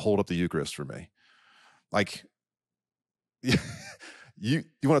somebody to hold up the Eucharist for me. Like, you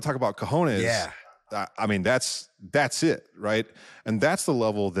want to talk about cojones? Yeah. I mean, that's it, right? And that's the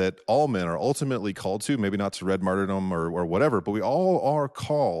level that all men are ultimately called to, maybe not to red martyrdom or whatever, but we all are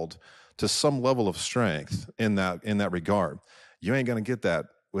called to some level of strength in that regard. You ain't going to get that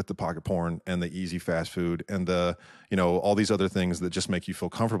with the pocket porn and the easy fast food and the, all these other things that just make you feel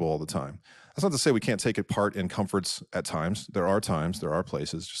comfortable all the time. That's not to say we can't take part in comforts at times. There are times, there are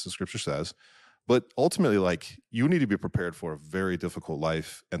places, just as scripture says. But ultimately, like, you need to be prepared for a very difficult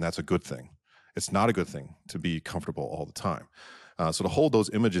life, and that's a good thing. It's not a good thing to be comfortable all the time. So to hold those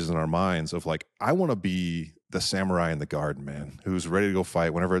images in our minds of like, I want to be the samurai in the garden, man, who's ready to go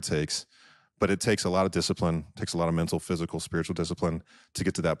fight whenever it takes. But it takes a lot of discipline, takes a lot of mental, physical, spiritual discipline to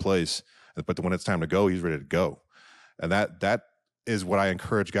get to that place. But when it's time to go, he's ready to go. And that is what I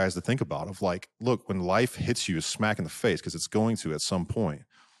encourage guys to think about, of like, look, when life hits you smack in the face, because it's going to at some point,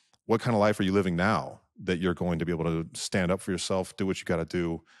 what kind of life are you living now that you're going to be able to stand up for yourself, do what you got to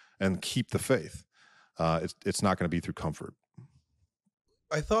do, and keep the faith. It's not going to be through comfort.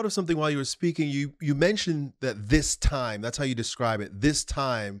 I thought of something while you were speaking. You mentioned that this time, that's how you describe it. This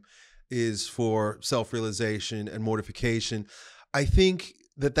time is for self-realization and mortification. I think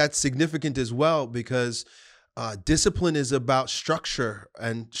that that's significant as well because discipline is about structure,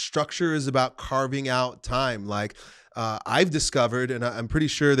 and structure is about carving out time. Like I've discovered, and I'm pretty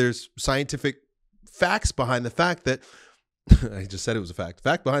sure there's scientific facts behind the fact that I just said it was a fact.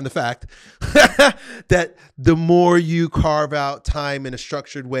 Fact behind the fact that the more you carve out time in a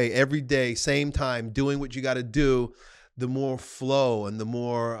structured way every day, same time, doing what you got to do, the more flow and the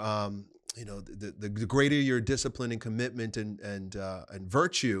more the greater your discipline and commitment and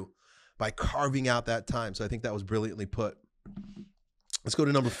virtue by carving out that time. So I think that was brilliantly put. Let's go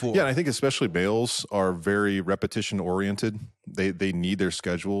to number 4. Yeah, and I think especially males are very repetition oriented. They need their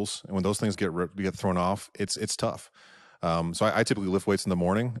schedules, and when those things get thrown off, it's tough. So I typically lift weights in the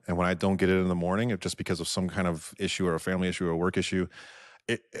morning, and when I don't get it in the morning, just because of some kind of issue or a family issue or a work issue,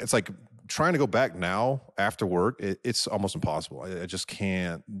 it's like trying to go back now after work. It's almost impossible. I just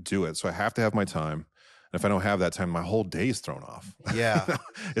can't do it. So I have to have my time. And if I don't have that time, my whole day is thrown off. Yeah.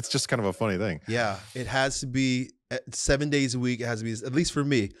 It's just kind of a funny thing. Yeah. It has to be 7 days a week. It has to be, at least for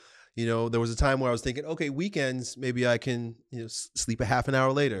me. There was a time where I was thinking, okay, weekends, maybe I can sleep a half an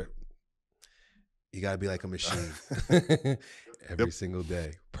hour later. You got to be like a machine every single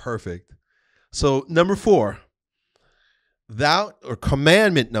day. Perfect. So number 4,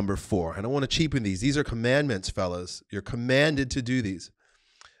 commandment number 4. I don't want to cheapen these. These are commandments, fellas. You're commanded to do these.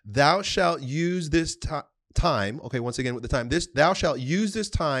 Thou shalt use this time. Okay, once again with the time. Thou shalt use this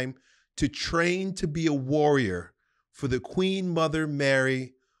time to train to be a warrior for the Queen Mother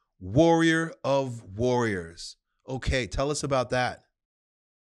Mary, warrior of warriors. Okay, tell us about that.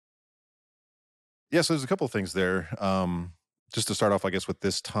 Yeah, so there's a couple of things there. Just to start off, I guess, with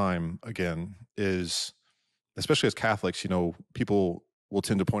this time, again, is, especially as Catholics, people will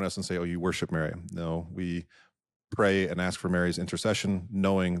tend to point us and say, oh, you worship Mary. No, we pray and ask for Mary's intercession,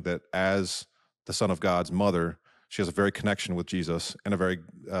 knowing that as the Son of God's mother, she has a very connection with Jesus and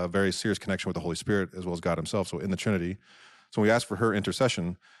a very serious connection with the Holy Spirit, as well as God himself, so in the Trinity. So when we ask for her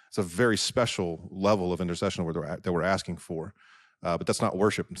intercession, it's a very special level of intercession that we're asking for. But that's not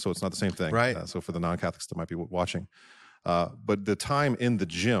worship, so it's not the same thing. Right. So for the non-Catholics that might be watching. But the time in the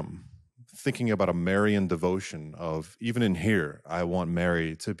gym, thinking about a Marian devotion of, even in here, I want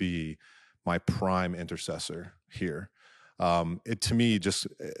Mary to be my prime intercessor here. It, to me, just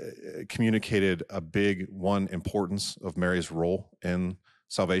communicated a big, importance of Mary's role in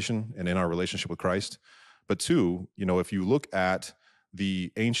salvation and in our relationship with Christ. But 2, if you look at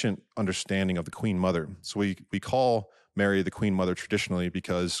the ancient understanding of the Queen Mother, so we call Mary the Queen Mother traditionally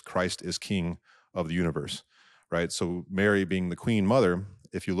because Christ is King of the universe, right? So Mary being the Queen Mother,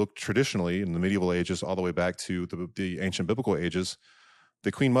 if you look traditionally in the medieval ages all the way back to the ancient biblical ages,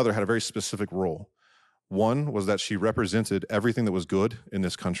 the Queen Mother had a very specific role. One was that she represented everything that was good in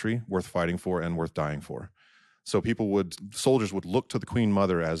this country, worth fighting for and worth dying for. So soldiers would look to the Queen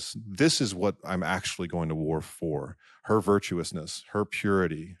Mother as, this is what I'm actually going to war for. Her virtuousness, her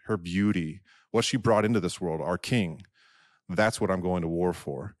purity, her beauty, what she brought into this world, our King. That's what I'm going to war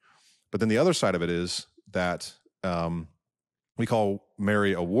for. But then the other side of it is that we call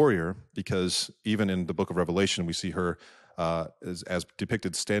Mary a warrior because even in the book of Revelation, we see her as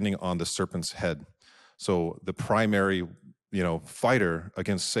depicted standing on the serpent's head. So the primary, fighter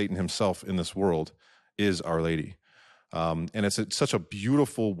against Satan himself in this world is Our Lady. And it's such a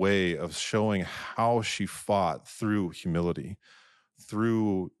beautiful way of showing how she fought through humility,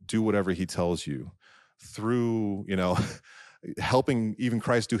 through do whatever he tells you, through, helping even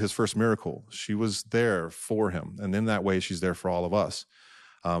Christ do his first miracle. She was there for him. And in that way, she's there for all of us.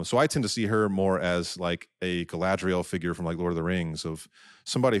 So I tend to see her more as like a Galadriel figure from like Lord of the Rings, of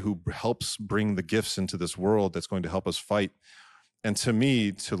somebody who helps bring the gifts into this world that's going to help us fight. And to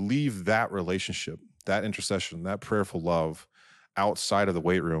me, to leave that relationship, that intercession, that prayerful love outside of the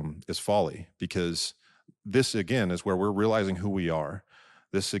weight room is folly, because this, again, is where we're realizing who we are.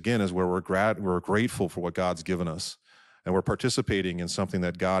 This, again, is where we're grateful for what God's given us. And we're participating in something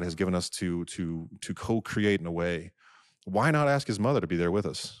that God has given us to co-create in a way. Why not ask his mother to be there with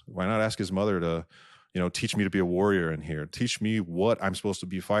us? Why not ask his mother to, teach me to be a warrior in here, teach me what I'm supposed to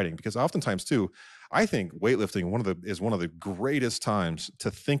be fighting? Because oftentimes too, I think weightlifting is one of the greatest times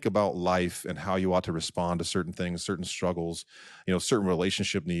to think about life and how you ought to respond to certain things, certain struggles, certain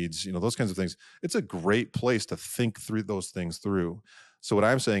relationship needs, those kinds of things. It's a great place to think through those things through. So what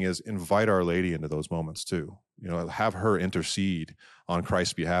I'm saying is invite Our Lady into those moments too. You know, have her intercede on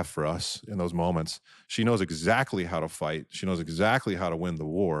Christ's behalf for us in those moments. She knows exactly how to fight. She knows exactly how to win the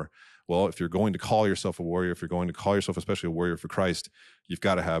war. Well, if you're going to call yourself a warrior, if you're going to call yourself especially a warrior for Christ, you've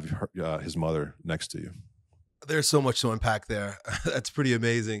got to have his mother next to you. There's so much to unpack there. That's pretty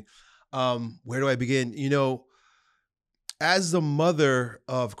amazing. Where do I begin? You know, as the mother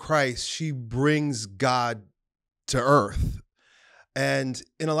of Christ, she brings God to earth. And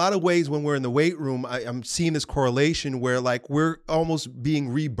in a lot of ways, when we're in the weight room, I'm seeing this correlation where like we're almost being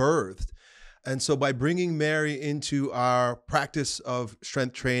rebirthed. And so by bringing Mary into our practice of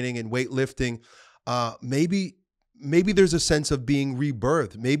strength training and weightlifting, maybe there's a sense of being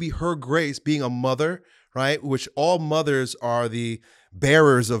rebirthed. Maybe her grace, being a mother, right? Which all mothers are the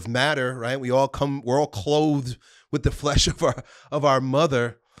bearers of matter, right? We're all clothed with the flesh of our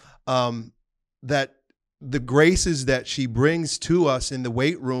mother. That the graces that she brings to us in the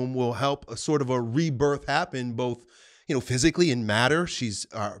weight room will help a sort of a rebirth happen, both, you know, physically in matter. She's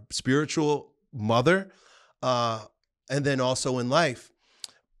our spiritual mother, and then also in life.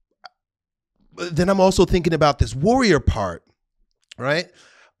 But then I'm also thinking about this warrior part, right?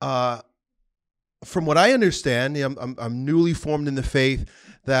 From what I understand, I'm newly formed in the faith,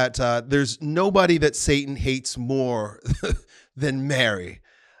 that there's nobody that Satan hates more than Mary.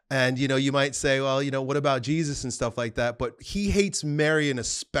 And, you know, you might say, well, you know, what about Jesus and stuff like that? But he hates Mary in a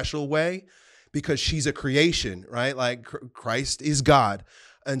special way because she's a creation, right? Like Christ is God.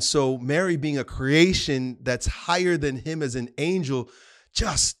 And so Mary being a creation that's higher than him as an angel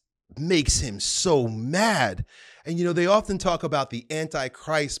just makes him so mad. And, you know, they often talk about the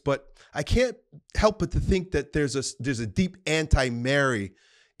Antichrist, but I can't help but to think that there's a deep anti-Mary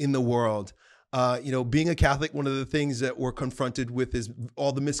in the world. You know, being a Catholic, one of the things that we're confronted with is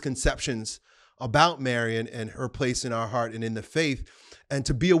all the misconceptions about Mary and her place in our heart and in the faith. And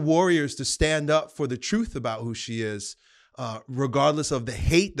to be a warrior is to stand up for the truth about who she is, regardless of the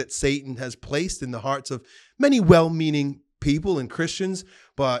hate that Satan has placed in the hearts of many well-meaning people and Christians.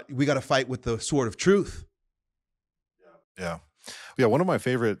 But we got to fight with the sword of truth. Yeah. Yeah, one of my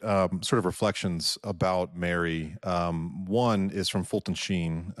favorite sort of reflections about Mary, one is from Fulton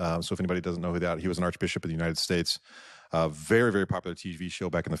Sheen. So if anybody doesn't know who that, he was an Archbishop of the United States. Very, very popular TV show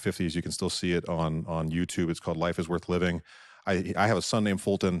back in the 50s. You can still see it on YouTube. It's called Life is Worth Living. I have a son named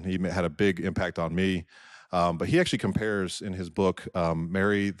Fulton. He had a big impact on me. But he actually compares in his book,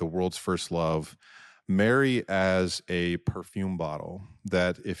 Mary, the World's First Love, Mary as a perfume bottle,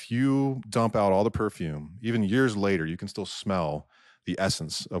 that if you dump out all the perfume, even years later, you can still smell the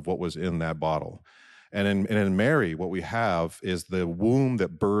essence of what was in that bottle. And in Mary, what we have is the womb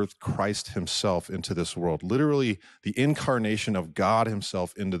that birthed Christ himself into this world. Literally, the incarnation of God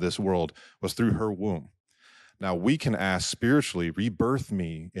himself into this world was through her womb. Now, we can ask spiritually, rebirth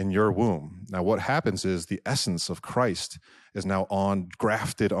me in your womb. Now, what happens is the essence of Christ is now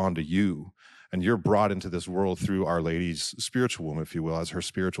grafted onto you. And you're brought into this world through Our Lady's spiritual womb, if you will, as her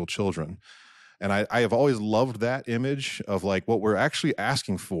spiritual children. And I have always loved that image of like what we're actually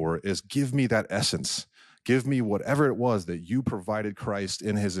asking for is give me that essence. Give me whatever it was that you provided Christ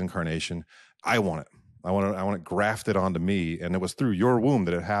in his incarnation. I want it. I want it grafted onto me. And it was through your womb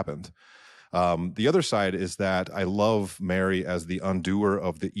that it happened. The other side is that I love Mary as the undoer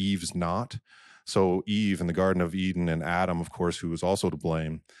of the Eve's knot. So Eve in the Garden of Eden and Adam, of course, who was also to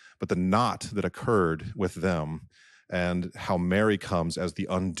blame. But the knot that occurred with them and how Mary comes as the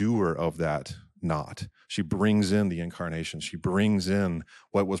undoer of that knot. She brings in the incarnation. She brings in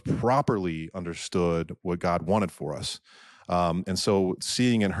what was properly understood, what God wanted for us. And so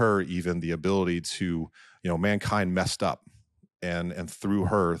seeing in her even the ability to, you know, mankind messed up and through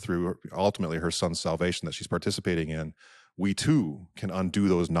her, through ultimately her son's salvation that she's participating in, we too can undo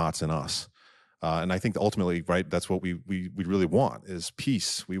those knots in us. And I think ultimately, right, that's what we really want is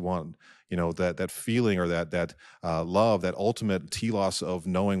peace. We want, you know, that feeling or that love, that ultimate telos of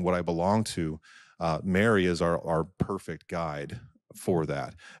knowing what I belong to. Mary is our perfect guide for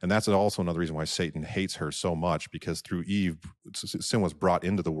that. And that's also another reason why Satan hates her so much, because through Eve, sin was brought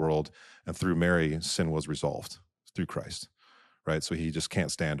into the world, and through Mary, sin was resolved through Christ, right? So he just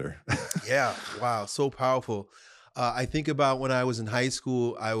can't stand her. Yeah, wow, so powerful. I think about when I was in high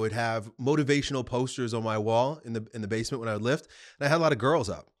school, I would have motivational posters on my wall in the basement when I would lift, and I had a lot of girls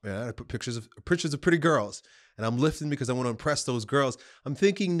up. Yeah, I put pictures of pretty girls, and I'm lifting because I want to impress those girls. I'm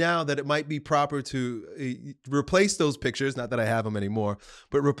thinking now that it might be proper to replace those pictures, not that I have them anymore,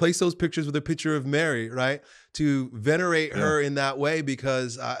 but replace those pictures with a picture of Mary, right? To venerate her in that way,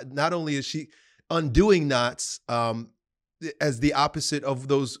 because not only is she undoing knots, as the opposite of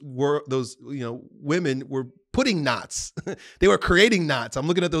those women were putting knots. They were creating knots. I'm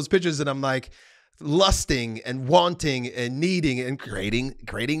looking at those pictures and I'm like, lusting and wanting and needing and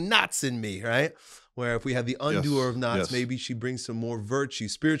creating knots in me, right? Where if we have the undoer of knots, maybe she brings some more virtue,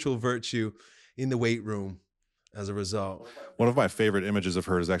 spiritual virtue in the weight room as a result. One of my favorite images of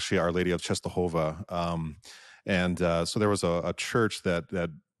her is actually Our Lady of Czestochowa. So there was a church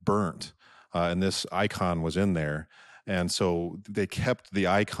that burnt, and this icon was in there. And so they kept the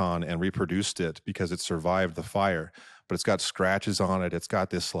icon and reproduced it because it survived the fire. But it's got scratches on it. It's got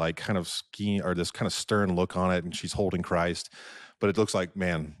this like kind of scheme or this kind of stern look on it, and she's holding Christ. But it looks like,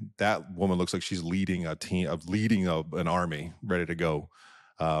 man, that woman looks like she's leading a team, leading an army ready to go.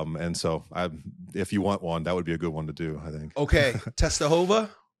 And so if you want one, that would be a good one to do, I think. Okay. Czestochowa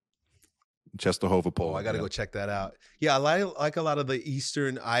pole. Oh, I got to go check that out. Yeah, I like a lot of the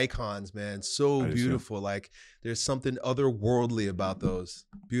Eastern icons, man. So beautiful. Like there's something otherworldly about those.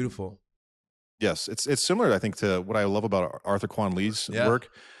 Beautiful. Yes, it's similar, I think, to what I love about Arthur Kwan Lee's work.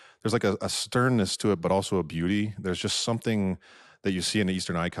 There's like a sternness to it, but also a beauty. There's just something that you see in the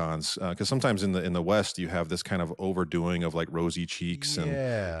Eastern icons, because sometimes in the West you have this kind of overdoing of like rosy cheeks and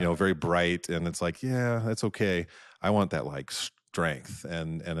very bright, and it's like, yeah, that's okay. I want that like strength,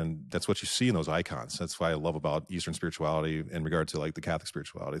 and then that's what you see in those icons. That's what I love about Eastern spirituality in regard to like the Catholic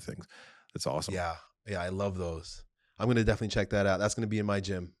spirituality things. It's awesome. Yeah, I love those. I'm gonna definitely check that out. That's gonna be in my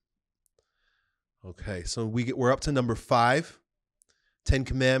gym. Okay, so we're up to number 5, 10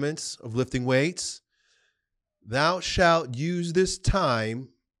 Commandments of lifting weights. Thou shalt use this time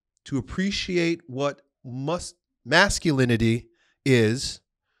to appreciate what masculinity is,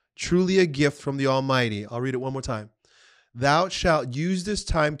 truly a gift from the Almighty. I'll read it one more time. Thou shalt use this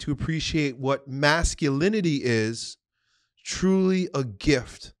time to appreciate what masculinity is, truly a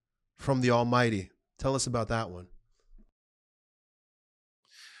gift from the Almighty. Tell us about that one.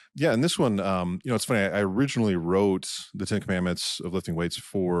 Yeah, and this one, it's funny. I originally wrote the 10 Commandments of lifting weights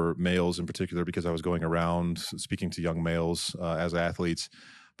for males in particular because I was going around speaking to young males as athletes.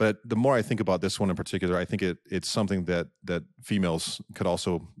 But the more I think about this one in particular, I think it's something that females could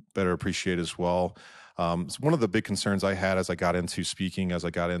also better appreciate as well. So one of the big concerns I had as I got into speaking, as I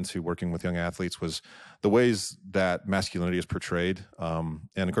got into working with young athletes, was the ways that masculinity is portrayed. And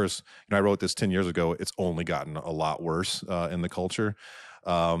of course, I wrote this 10 years ago. It's only gotten a lot worse in the culture.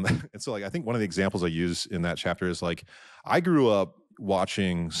 And so like, I think one of the examples I use in that chapter is like, I grew up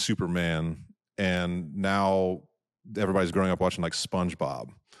watching Superman, and now everybody's growing up watching like SpongeBob.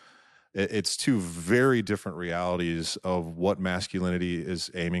 It's two very different realities of what masculinity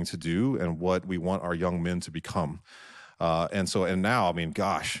is aiming to do and what we want our young men to become. And now, I mean,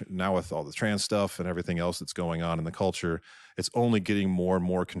 gosh, now with all the trans stuff and everything else that's going on in the culture, it's only getting more and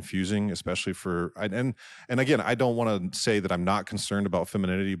more confusing, especially and again, I don't want to say that I'm not concerned about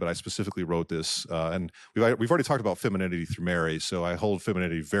femininity, but I specifically wrote this, and we've already talked about femininity through Mary, so I hold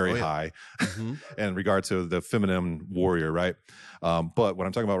femininity very high in regard to the feminine warrior, right? But what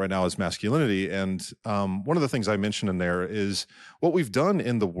I'm talking about right now is masculinity, and one of the things I mentioned in there is what we've done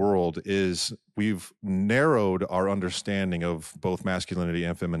in the world is we've narrowed our understanding of both masculinity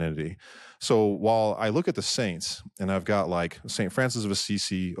and femininity. So while I look at the saints, and I've got like St. Francis of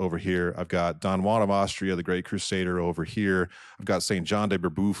Assisi over here, I've got Don Juan of Austria, the great crusader, over here, I've got St. John de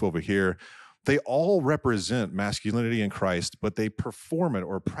Brebeuf over here, they all represent masculinity in Christ, but they perform it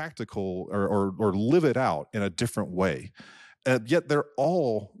or practical or live it out in a different way. Yet they're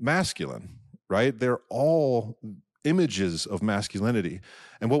all masculine, right? They're all images of masculinity.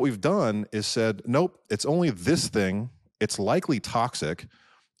 And what we've done is said, nope, it's only this thing. It's likely toxic,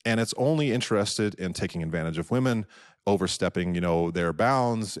 and it's only interested in taking advantage of women, overstepping, their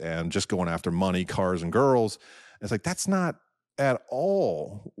bounds, and just going after money, cars, and girls. And it's like, that's not at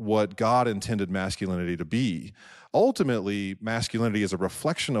all what God intended masculinity to be. Ultimately, masculinity is a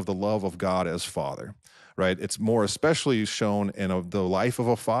reflection of the love of God as Father, right? It's more especially shown in the life of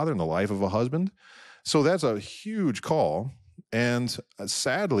a father and the life of a husband. So that's a huge call. And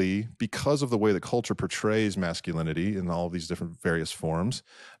sadly, because of the way the culture portrays masculinity in all these different various forms,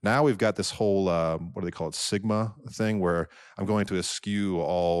 now we've got this whole, what do they call it, Sigma thing, where I'm going to eschew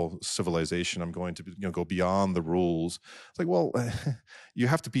all civilization. I'm going to go beyond the rules. It's like, well, you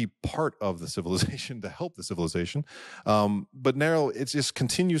have to be part of the civilization to help the civilization. But now it just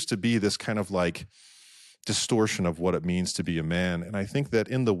continues to be this kind of like distortion of what it means to be a man. And I think that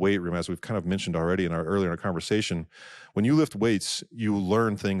in the weight room, as we've kind of mentioned already earlier in our conversation, when you lift weights, you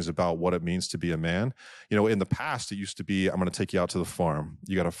learn things about what it means to be a man. You know, in the past, it used to be, I'm going to take you out to the farm.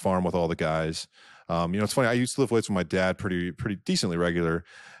 You got to farm with all the guys. You know, it's funny. I used to lift weights with my dad pretty decently regular.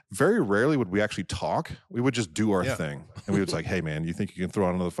 Very rarely would we actually talk. We would just do our thing. And we would like, hey, man, you think you can throw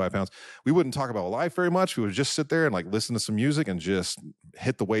on another 5 pounds? We wouldn't talk about life very much. We would just sit there and like listen to some music and just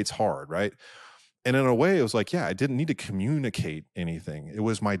hit the weights hard, right? And in a way, it was like, yeah, I didn't need to communicate anything. It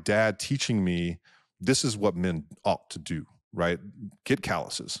was my dad teaching me this is what men ought to do, right? Get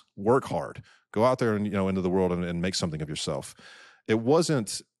calluses, work hard, go out there and, you know, into the world and make something of yourself. It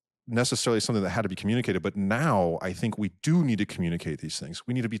wasn't necessarily something that had to be communicated, but now I think we do need to communicate these things.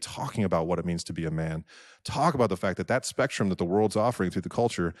 We need to be talking about what it means to be a man, talk about the fact that that spectrum that the world's offering through the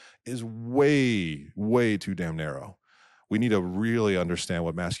culture is way, way too damn narrow. We need to really understand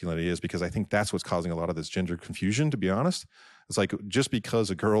what masculinity is, because I think that's what's causing a lot of this gender confusion, to be honest. It's like, just because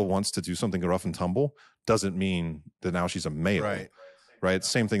a girl wants to do something rough and tumble doesn't mean that now she's a male, right?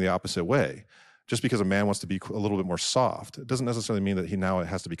 Same thing the opposite way. Just because a man wants to be a little bit more soft, it doesn't necessarily mean that he now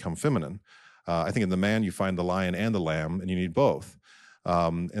has to become feminine. I think in the man, you find the lion and the lamb, and you need both.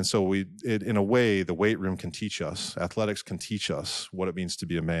 And so in a way, the weight room can teach us, athletics can teach us what it means to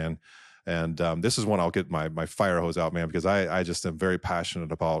be a man. And this is when I'll get my fire hose out, man, because I just am very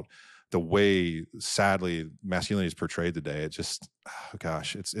passionate about the way, sadly, masculinity is portrayed today. It just, oh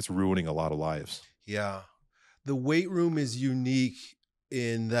gosh, it's ruining a lot of lives. Yeah. The weight room is unique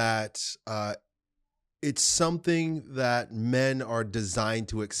in that it's something that men are designed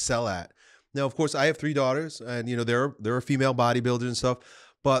to excel at. Now, of course, I have 3 daughters, and you know they're female bodybuilders and stuff,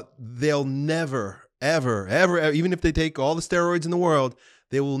 but they'll never, ever, ever, even if they take all the steroids in the world,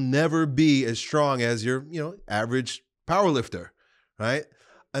 they will never be as strong as your, you know, average power lifter, right?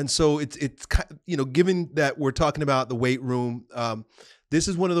 And so it's you know, given that we're talking about the weight room, this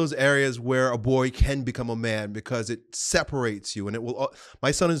is one of those areas where a boy can become a man, because it separates you. And it will.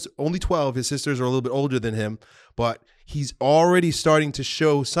 My son is only 12. His sisters are a little bit older than him, but he's already starting to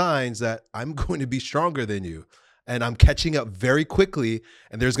show signs that I'm going to be stronger than you, and I'm catching up very quickly.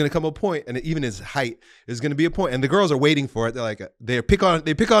 And there's going to come a point, and even his height is going to be a point, and the girls are waiting for it. They're like, they pick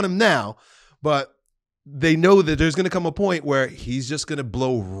on him now, but they know that there's going to come a point where he's just going to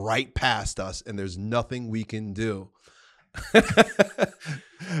blow right past us, and there's nothing we can do.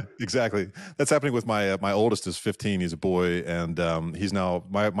 Exactly. That's happening with my oldest is 15. He's a boy, and he's now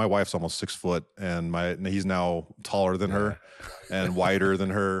my wife's almost 6 foot, and he's now taller than her and wider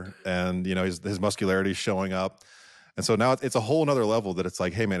than her, and you know his muscularity is showing up. And so now it's a whole nother level that it's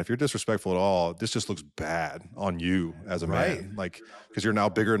like, hey man, if you're disrespectful at all, this just looks bad on you as a man, like, because you're now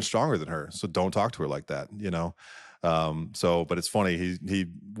bigger and stronger than her. So don't talk to her like that, you know? But it's funny. He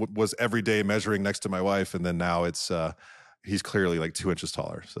was every day measuring next to my wife, and then now he's clearly like 2 inches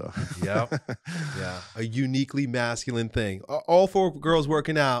taller. So yeah, a uniquely masculine thing. All for girls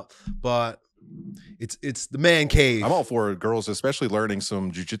working out, but it's the man cave. I'm all for girls, especially learning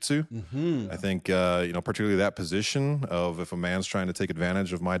some jujitsu. I think you know, particularly that position of, if a man's trying to take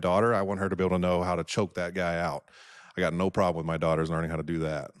advantage of my daughter, I want her to be able to know how to choke that guy out. I got no problem with my daughters learning how to do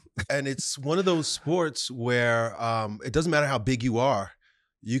that. And it's one of those sports where it doesn't matter how big you are.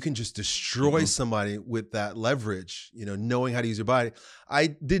 You can just destroy somebody with that leverage, you know, knowing how to use your body. I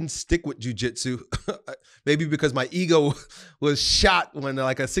didn't stick with jujitsu, maybe because my ego was shot when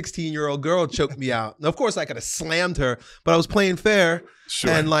like a 16-year-old girl choked me out. Now, of course, I could have slammed her, but I was playing fair. Sure.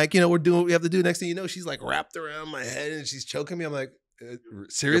 And like, you know, we're doing what we have to do. Next thing you know, she's like wrapped around my head and she's choking me. I'm like,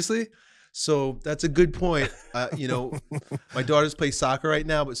 seriously? Yep. So that's a good point. You know, my daughters play soccer right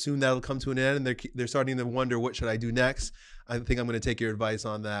now, but soon that'll come to an end, and they're starting to wonder, what should I do next? I think I'm going to take your advice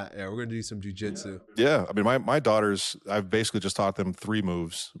on that. Yeah, we're going to do some jujitsu. Yeah, I mean, my daughters, I've basically just taught them 3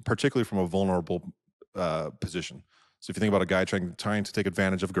 moves, particularly from a vulnerable position. So if you think about a guy trying to take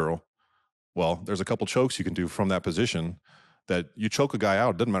advantage of a girl, well, there's a couple chokes you can do from that position that you choke a guy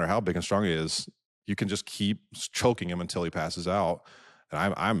out. It doesn't matter how big and strong he is. You can just keep choking him until he passes out.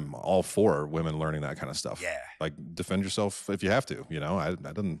 And I'm all for women learning that kind of stuff. Yeah. Like, defend yourself if you have to, you know. I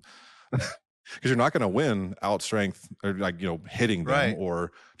didn't, because you're not going to win out strength, or like, you know, hitting them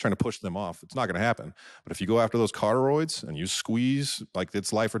or trying to push them off. It's not going to happen. But if you go after those corduroids and you squeeze like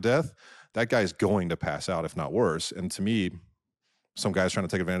it's life or death, that guy's going to pass out, if not worse. And to me, some guys trying to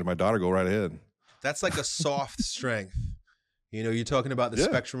take advantage of my daughter, go right ahead. That's like a soft strength. You know, you're talking about the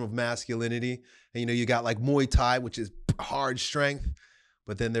spectrum of masculinity, and you know, you got like Muay Thai, which is hard strength.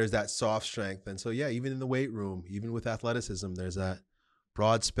 But then there's that soft strength. And so, yeah, even in the weight room, even with athleticism, there's that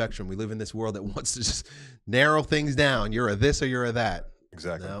broad spectrum. We live in this world that wants to just narrow things down. You're a this or you're a that.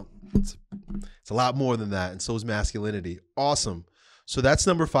 Exactly. No, it's a lot more than that, and so is masculinity. Awesome. So that's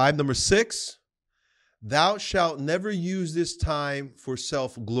number 5. Number 6, thou shalt never use this time for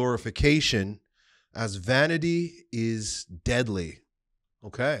self-glorification, as vanity is deadly.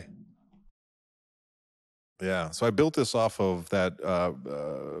 Okay. Yeah. So I built this off of that,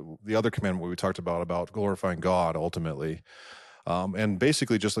 the other commandment we talked about glorifying God ultimately. And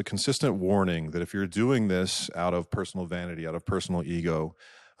basically just a consistent warning that if you're doing this out of personal vanity, out of personal ego,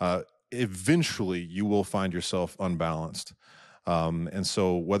 eventually you will find yourself unbalanced. And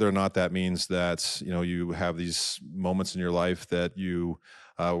so whether or not that means that, you have these moments in your life that you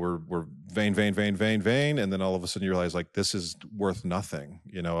were vain, and then all of a sudden you realize like, this is worth nothing.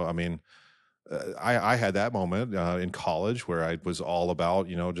 I mean, I had that moment in college where I was all about,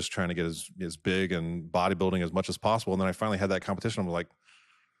 just trying to get as big and bodybuilding as much as possible. And then I finally had that competition. I'm like,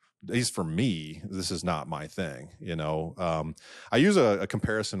 at least for me, this is not my thing. I use a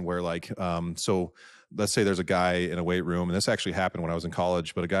comparison where like, so let's say there's a guy in a weight room, and this actually happened when I was in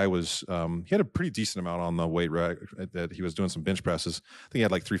college, but a guy was, he had a pretty decent amount on the weight rack that he was doing some bench presses. I think he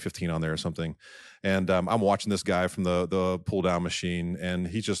had like 315 on there or something. And I'm watching this guy from the pull down machine, and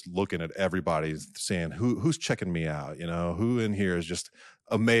he's just looking at everybody saying, who's checking me out? Who in here is just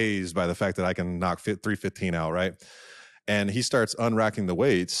amazed by the fact that I can knock 315 out, right? And he starts unracking the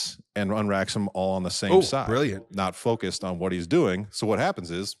weights and unracks them all on the same side. Brilliant. Not focused on what he's doing. So what happens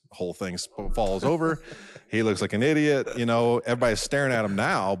is whole thing falls over. He looks like an idiot. Everybody's staring at him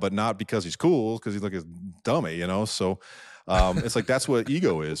now, but not because he's cool, because he's like a dummy, So it's like, that's what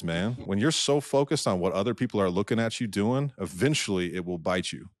ego is, man. When you're so focused on what other people are looking at you doing, eventually it will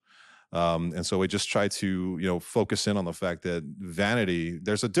bite you. And so we just try to, focus in on the fact that vanity,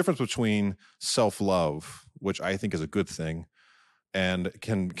 there's a difference between self-love, which I think is a good thing, and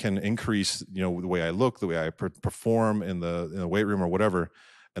can increase, the way I look, the way I perform in the weight room or whatever,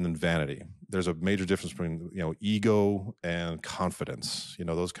 and then vanity. There's a major difference between, ego and confidence.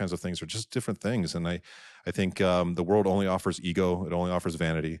 Those kinds of things are just different things. And I think the world only offers ego. It only offers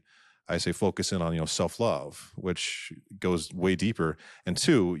vanity. I say focus in on, self-love, which goes way deeper. And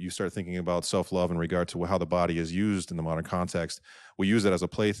 2, you start thinking about self-love in regard to how the body is used in the modern context. We use it as a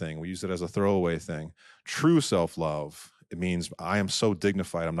plaything. We use it as a throwaway thing. True self-love, it means I am so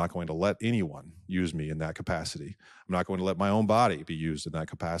dignified, I'm not going to let anyone use me in that capacity. I'm not going to let my own body be used in that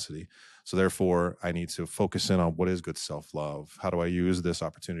capacity. So therefore, I need to focus in on what is good self-love. How do I use this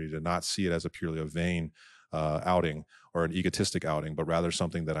opportunity to not see it as purely a vain outing or an egotistic outing, but rather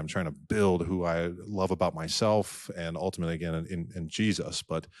something that I'm trying to build who I love about myself and ultimately, again, in Jesus.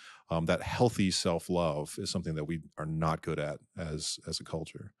 But that healthy self-love is something that we are not good at as a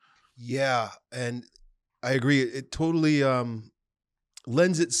culture. Yeah, and I agree. It totally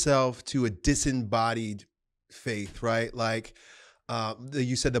lends itself to a disembodied faith, right? Like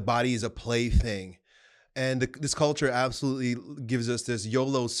you said, the body is a plaything. And this culture absolutely gives us this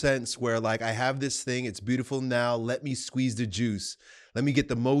YOLO sense where like, I have this thing, it's beautiful now, let me squeeze the juice. Let me get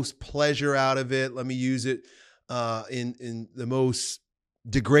the most pleasure out of it. Let me use it in the most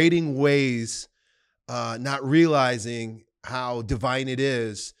degrading ways, not realizing how divine it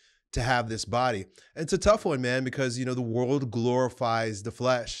is to have this body. And it's a tough one, man, because, the world glorifies the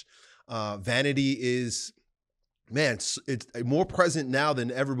flesh. Vanity is... Man, it's more present now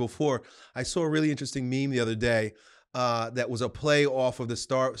than ever before. I saw a really interesting meme the other day that was a play off of the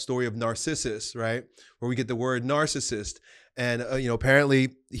story of Narcissus, right? Where we get the word narcissist. And, apparently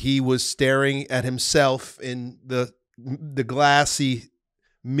he was staring at himself in the glassy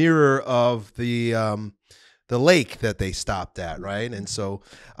mirror of the lake that they stopped at, right? And so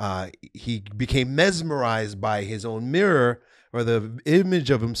he became mesmerized by his own mirror, or the image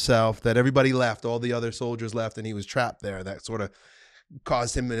of himself, that everybody left, all the other soldiers left, and he was trapped there. That sort of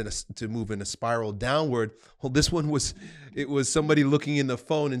caused him to move in a spiral downward. Well, this one was somebody looking in the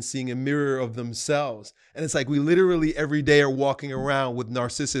phone and seeing a mirror of themselves. And it's like we literally every day are walking around with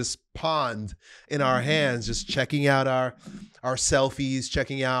Narcissus Pond in our hands, just checking out our selfies,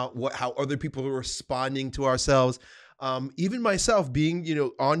 checking out how other people are responding to ourselves. Even myself being,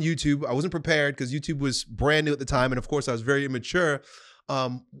 on YouTube, I wasn't prepared because YouTube was brand new at the time. And of course I was very immature.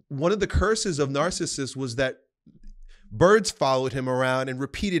 One of the curses of Narcissus was that birds followed him around and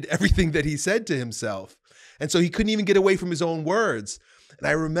repeated everything that he said to himself. And so he couldn't even get away from his own words. And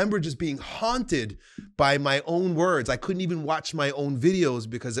I remember just being haunted by my own words. I couldn't even watch my own videos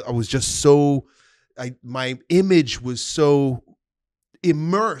because I was just my image was so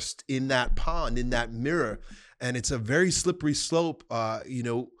immersed in that pond, in that mirror. And it's a very slippery slope.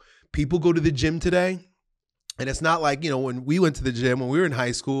 People go to the gym today, and it's not like, when we went to the gym when we were in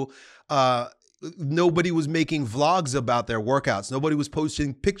high school, Nobody was making vlogs about their workouts. Nobody was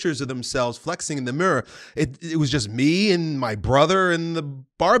posting pictures of themselves flexing in the mirror. It was just me and my brother and the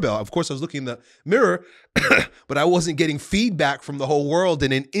barbell. Of course, I was looking in the mirror, but I wasn't getting feedback from the whole world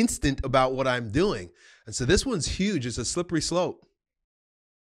in an instant about what I'm doing. And so this one's huge. It's a slippery slope.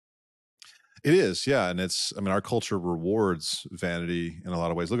 It is, yeah, and it's. I mean, our culture rewards vanity in a lot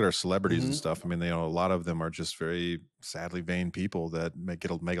of ways. Look at our celebrities and stuff. I mean, a lot of them are just very sadly vain people that make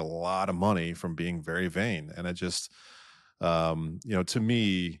a lot of money from being very vain. And it just, to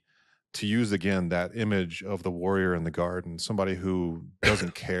me, to use again that image of the warrior in the garden, somebody who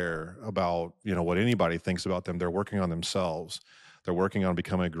doesn't care about what anybody thinks about them. They're working on themselves. They're working on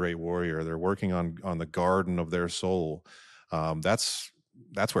becoming a great warrior. They're working on the garden of their soul.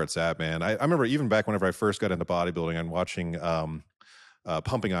 That's where it's at, man. I remember even back whenever I first got into bodybuilding and watching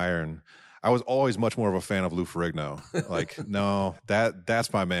Pumping Iron, I was always much more of a fan of Lou Ferrigno. Like, no,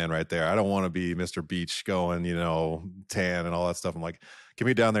 that's my man right there. I don't want to be Mr. Beach going, tan and all that stuff. I'm like, get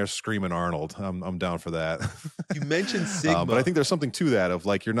me down there screaming Arnold. I'm down for that. You mentioned Sigma. But I think there's something to that of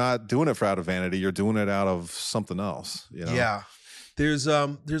like, you're not doing it out of vanity. You're doing it out of something else. Yeah. There's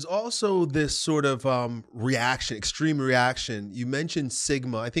also this sort of reaction, extreme reaction. You mentioned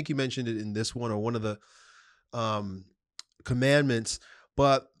Sigma. I think you mentioned it in this one or one of the commandments,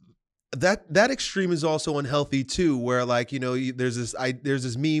 but that extreme is also unhealthy too, where like, there's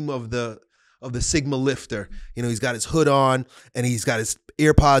this meme of the Sigma lifter. He's got his hood on and he's got his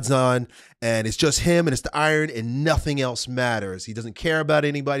earpods on and it's just him and it's the iron and nothing else matters. He doesn't care about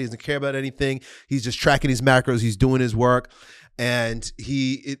anybody. He doesn't care about anything. He's just tracking his macros. He's doing his work. And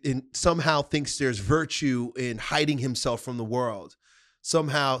he somehow thinks there's virtue in hiding himself from the world,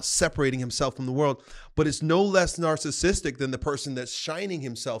 somehow separating himself from the world. But it's no less narcissistic than the person that's shining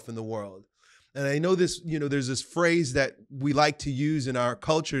himself in the world. And I know this, there's this phrase that we like to use in our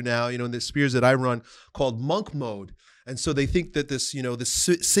culture now, in the spheres that I run, called monk mode. And so they think that this, this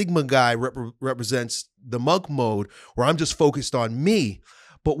Sigma guy represents the monk mode, where I'm just focused on me.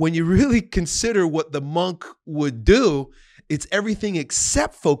 But when you really consider what the monk would do, it's everything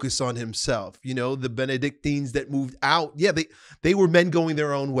except focus on himself. The Benedictines that moved out, yeah, they were men going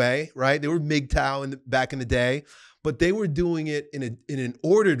their own way, right? They were MGTOW back in the day, but they were doing it in an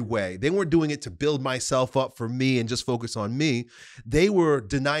ordered way. They weren't doing it to build myself up for me and just focus on me. They were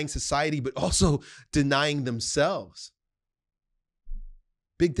denying society, but also denying themselves.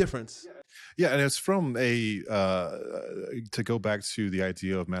 Big difference. Yeah, and it's from to go back to the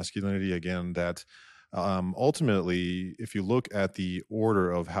idea of masculinity again, that ultimately, if you look at the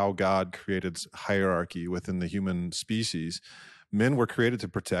order of how God created hierarchy within the human species, men were created to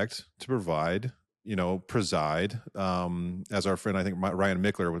protect, to provide, preside, as our friend, I think Ryan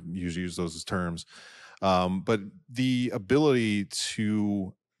Mickler would usually use those as terms. But the ability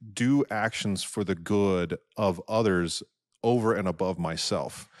to do actions for the good of others over and above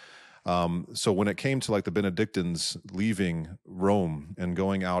myself. So when it came to like the Benedictines leaving Rome and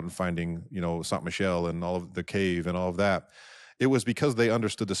going out and finding, Saint Michel and all of the cave and all of that, it was because they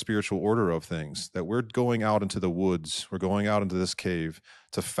understood the spiritual order of things, that we're going out into the woods, we're going out into this cave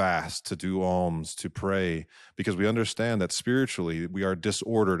to fast, to do alms, to pray, because we understand that spiritually we are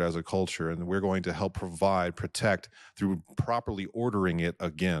disordered as a culture, and we're going to help provide, protect through properly ordering it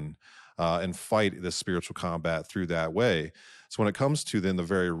again, and fight this spiritual combat through that way. So when it comes to then the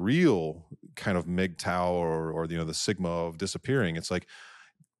very real kind of MGTOW or the Sigma of disappearing, it's like,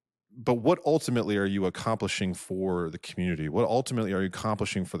 but what ultimately are you accomplishing for the community? What ultimately are you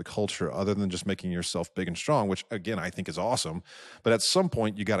accomplishing for the culture, other than just making yourself big and strong, which again, I think is awesome. But at some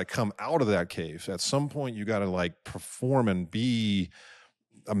point you got to come out of that cave. At some point you got to like perform and be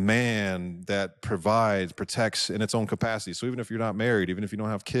a man that provides, protects in its own capacity. So even if you're not married, even if you don't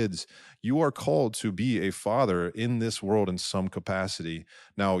have kids, you are called to be a father in this world in some capacity.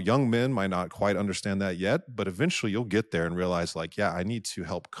 Now, young men might not quite understand that yet, but eventually you'll get there and realize like, yeah, I need to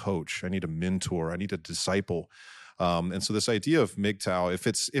help coach. I need to mentor. I need to disciple. And so this idea of MGTOW,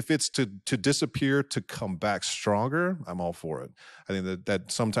 if it's to disappear, to come back stronger, I'm all for it. I think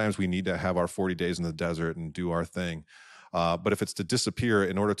that sometimes we need to have our 40 days in the desert and do our thing. But if it's to disappear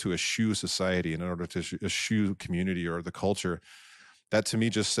in order to eschew society, in order to eschew community or the culture, that to me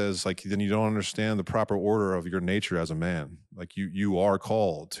just says like, then you don't understand the proper order of your nature as a man. Like you are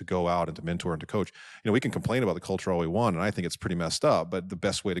called to go out and to mentor and to coach. We can complain about the culture all we want, and I think it's pretty messed up, but the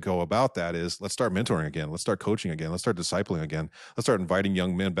best way to go about that is let's start mentoring again. Let's start coaching again. Let's start discipling again. Let's start inviting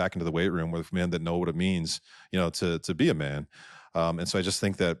young men back into the weight room with men that know what it means, to be a man. And so I just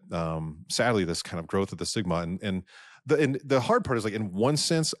think that, sadly, this kind of growth of the Sigma and the hard part is like, in one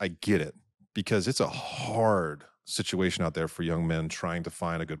sense, I get it, because it's a hard situation out there for young men trying to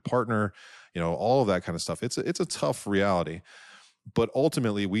find a good partner, all of that kind of stuff. It's a tough reality. But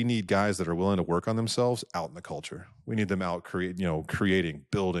ultimately, we need guys that are willing to work on themselves out in the culture. We need them out creating,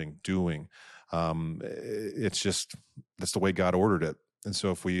 building, doing. That's the way God ordered it. And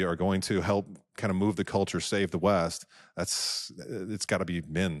so if we are going to help kind of move the culture, save the West, it's got to be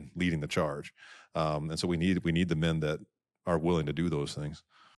men leading the charge. And so we need the men that are willing to do those things.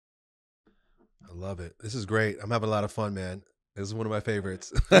 I love it. This is great. I'm having a lot of fun, man. This is one of my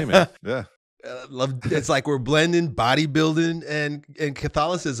favorites. Hey, man. Yeah. It's like we're blending bodybuilding and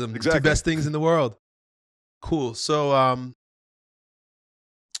Catholicism, Exactly. two best things in the world. Cool. So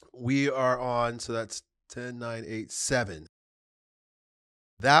we are on, so that's 10, 9, 8, 7.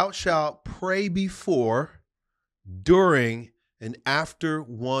 Thou shalt pray before, during, and after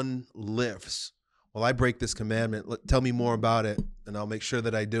one lifts. Well, I break this commandment. Tell me more about it, and I'll make sure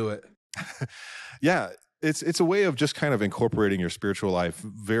that I do it. Yeah. It's a way of just kind of incorporating your spiritual life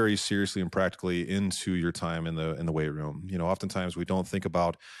very seriously and practically into your time in the weight room. Oftentimes we don't think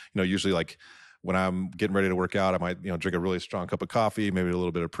about, usually like when I'm getting ready to work out, I might, drink a really strong cup of coffee, maybe a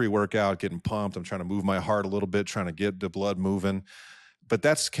little bit of pre-workout, getting pumped. I'm trying to move my heart a little bit, trying to get the blood moving. But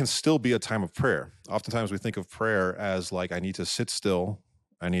that can still be a time of prayer. Oftentimes we think of prayer as like, I need to sit still.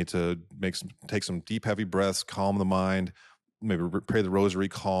 I need to take some deep, heavy breaths, calm the mind, maybe pray the rosary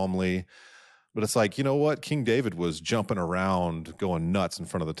calmly. But it's like, you know what? King David was jumping around, going nuts in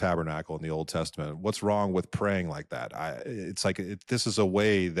front of the tabernacle in the Old Testament. What's wrong with praying like that? This is a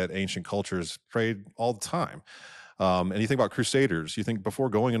way that ancient cultures prayed all the time. And you think about crusaders, you think before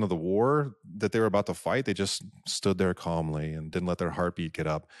going into the war that they were about to fight, they just stood there calmly and didn't let their heartbeat get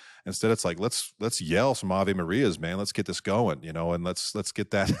up. Instead, it's like, let's yell some Ave Marias, man. Let's get this going, and let's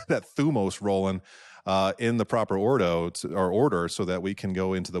get that thumos rolling in the proper order so that we can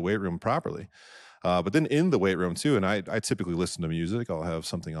go into the weight room properly. But then in the weight room too, and I typically listen to music. I'll have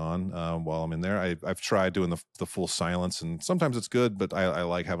something on while I'm in there. I've tried doing the full silence, and sometimes it's good, but I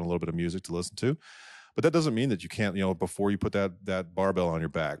like having a little bit of music to listen to. But that doesn't mean that you can't, before you put that barbell on your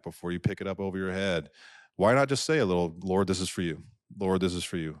back, before you pick it up over your head, why not just say a little, Lord, this is for you. Lord, this is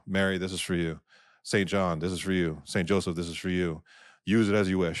for you. Mary, this is for you. St. John, this is for you. St. Joseph, this is for you. Use it as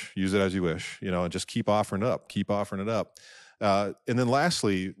you wish. Use it as you wish, and just keep offering it up. And then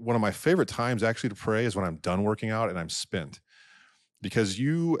lastly, one of my favorite times actually to pray is when I'm done working out and I'm spent. Because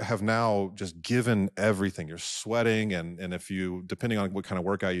you have now just given everything. You're sweating, and if you, depending on what kind of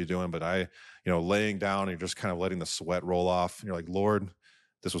workout you're doing, but laying down and you're just kind of letting the sweat roll off. And you're like, Lord,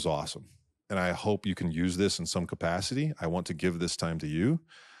 this was awesome. And I hope you can use this in some capacity. I want to give this time to you.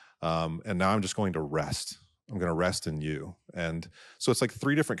 And now I'm just going to rest. I'm going to rest in you. And so it's like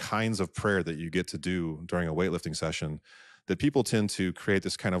 3 different kinds of prayer that you get to do during a weightlifting session that people tend to create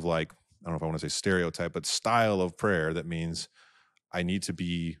this kind of like, I don't know if I want to say stereotype, but style of prayer that means I need to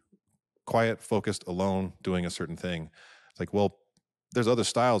be quiet, focused, alone, doing a certain thing. It's like, well, there's other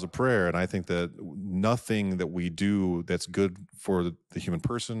styles of prayer, and I think that nothing that we do that's good for the human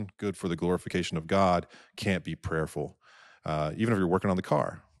person, good for the glorification of God, can't be prayerful. Even if you're working on the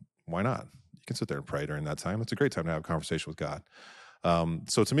car, why not? You can sit there and pray during that time. It's a great time to have a conversation with God.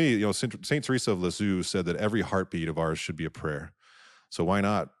 So to me, St. Teresa of Lisieux said that every heartbeat of ours should be a prayer. So why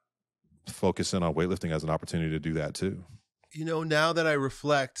not focus in on weightlifting as an opportunity to do that too? Now that I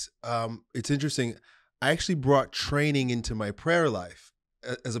reflect, it's interesting. I actually brought training into my prayer life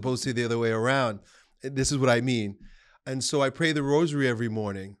as opposed to the other way around. This is what I mean. And so I pray the rosary every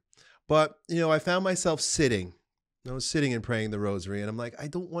morning. But, I found myself sitting. I was sitting and praying the rosary, and I'm like, I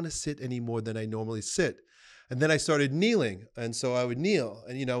don't want to sit any more than I normally sit. And then I started kneeling. And so I would kneel.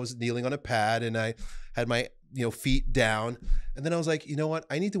 And, I was kneeling on a pad, and I had my, feet down. And then I was like, you know what?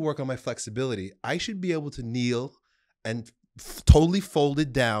 I need to work on my flexibility. I should be able to kneel and totally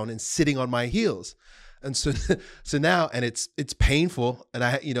folded down and sitting on my heels. And so now, and it's painful, and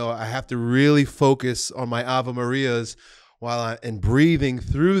I have to really focus on my Ave Marias and breathing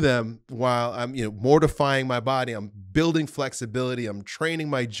through them while I'm mortifying my body. I'm building flexibility. I'm training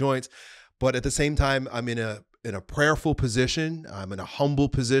my joints, but at the same time, I'm in a prayerful position. I'm in a humble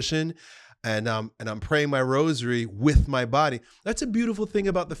position, and I'm praying my rosary with my body. That's a beautiful thing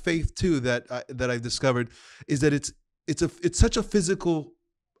about the faith too that I've discovered, is that it's such a physical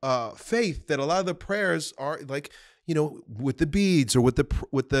faith that a lot of the prayers are like, with the beads or with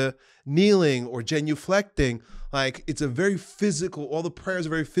the kneeling or genuflecting, like it's a very physical, all the prayers are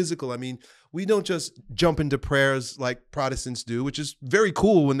very physical. I mean, we don't just jump into prayers like Protestants do, which is very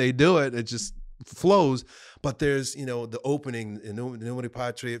cool when they do it. It just flows. But there's, the opening, in nomine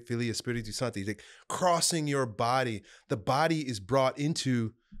Patri et Filii et Spiritus Sancti, like crossing your body. The body is brought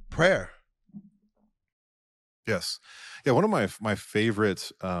into prayer. Yes. Yeah, one of my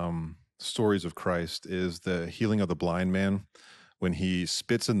favorite stories of Christ is the healing of the blind man when he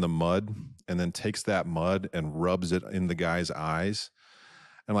spits in the mud and then takes that mud and rubs it in the guy's eyes.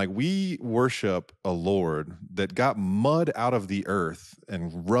 And like we worship a Lord that got mud out of the earth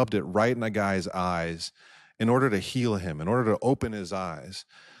and rubbed it right in a guy's eyes in order to heal him, in order to open his eyes.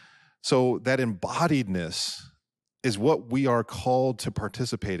 So that embodiedness is what we are called to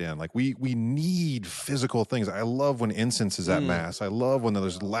participate in. Like we need physical things. I love when incense is at mass. I love when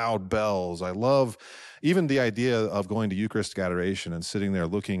there's loud bells. I love even the idea of going to Eucharistic adoration and sitting there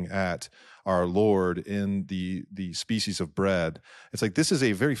looking at our Lord in the species of bread. It's like this is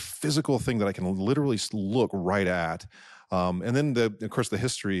a very physical thing that I can literally look right at. And then of course the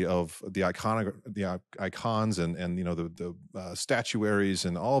history of the icons and you know the statuaries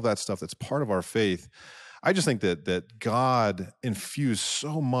and all of that stuff that's part of our faith. I just think that God infused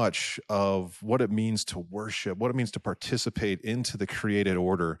so much of what it means to worship, what it means to participate into the created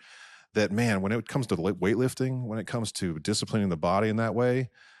order, that man, when it comes to weightlifting, when it comes to disciplining the body in that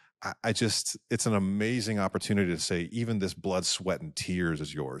way, I just, it's an amazing opportunity to say, even this blood, sweat, and tears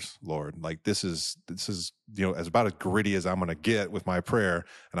is yours, Lord. Like this is, you know, as about as gritty as I'm going to get with my prayer,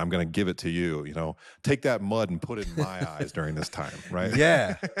 and I'm going to give it to you, you know, take that mud and put it in my eyes during this time, right?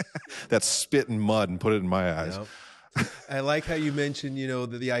 Yeah. That spit and mud and put it in my eyes. Yep. I like how you mentioned, you know,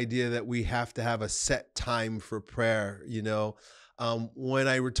 the idea that we have to have a set time for prayer, you know. When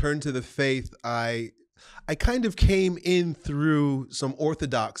I returned to the faith, I kind of came in through some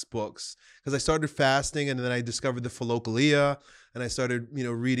Orthodox books because I started fasting, and then I discovered the Philokalia, and I started, you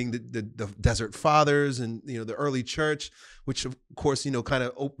know, reading the Desert Fathers and, you know, the early church, which of course, you know, kind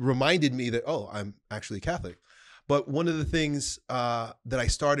of reminded me that, oh, I'm actually Catholic. But one of the things that I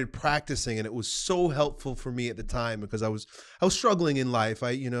started practicing, and it was so helpful for me at the time because I was struggling in life.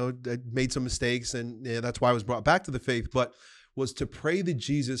 I made some mistakes, and you know, that's why I was brought back to the faith, but was to pray the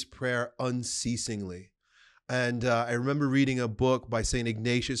Jesus prayer unceasingly. And I remember reading a book by St.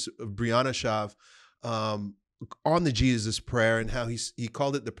 Ignatius of Brianachov on the Jesus prayer and how he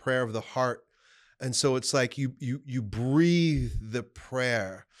called it the prayer of the heart. And so it's like you breathe the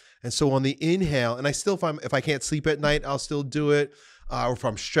prayer. And so on the inhale, and I still, if I can't sleep at night, I'll still do it. Or if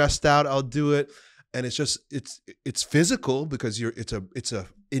I'm stressed out, I'll do it. And it's just, it's physical because it's a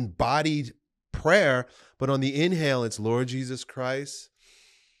embodied prayer. But on the inhale, it's Lord Jesus Christ,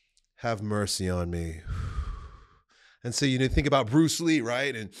 have mercy on me. And so, you know, think about Bruce Lee,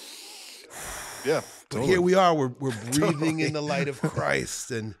 right? And yeah, but here we are, we're breathing in the light of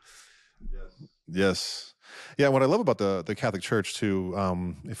Christ. And yes. Yeah, what I love about the Catholic Church too,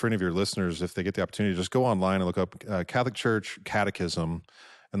 for any of your listeners, if they get the opportunity, just go online and look up Catholic Church Catechism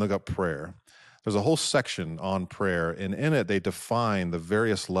and look up prayer. There's a whole section on prayer, and in it they define the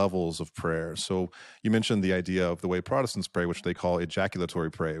various levels of prayer. So you mentioned the idea of the way Protestants pray, which they call ejaculatory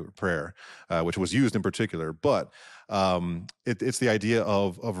prayer, which was used in particular. But it's the idea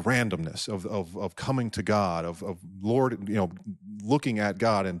of randomness, of coming to God, of Lord, you know, looking at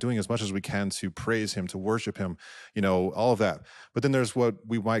God and doing as much as we can to praise Him, to worship Him, you know, all of that. But then there's what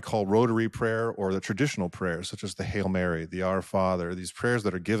we might call rotary prayer, or the traditional prayers, such as the Hail Mary, the Our Father, these prayers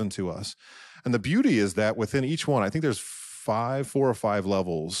that are given to us. And the beauty is that within each one, I think there's 4 or 5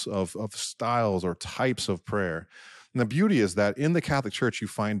 levels of styles or types of prayer. And the beauty is that in the Catholic Church, you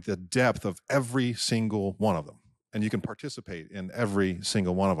find the depth of every single one of them. And you can participate in every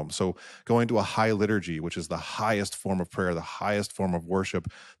single one of them. So going to a high liturgy, which is the highest form of prayer, the highest form of worship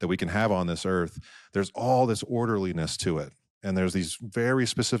that we can have on this earth, there's all this orderliness to it. And there's these very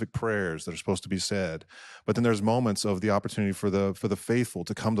specific prayers that are supposed to be said. But then there's moments of the opportunity for the faithful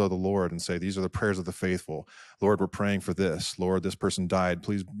to come to the Lord and say, these are the prayers of the faithful. Lord, we're praying for this. Lord, this person died.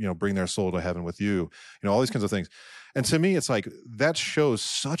 Please, you know, bring their soul to heaven with you. You know, all these kinds of things. And to me, it's like that shows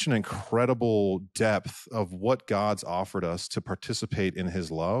such an incredible depth of what God's offered us to participate in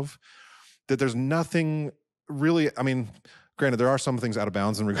His love, that there's nothing really, I mean, granted, there are some things out of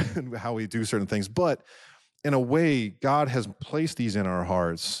bounds in how we do certain things, but in a way, God has placed these in our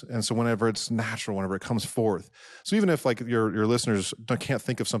hearts. And so whenever it's natural, whenever it comes forth. So even if like your listeners can't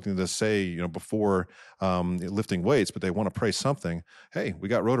think of something to say, you know, before lifting weights, but they want to pray something, hey, we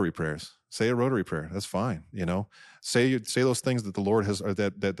got rotary prayers. Say a rotary prayer. That's fine. You know, say those things that the Lord has, or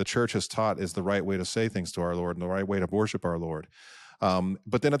that the church has taught is the right way to say things to our Lord and the right way to worship our Lord.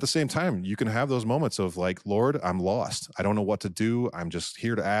 But then at the same time, you can have those moments of like, Lord, I'm lost. I don't know what to do. I'm just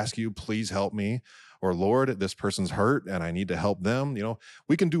here to ask you, please help me. Or Lord, this person's hurt and I need to help them. You know,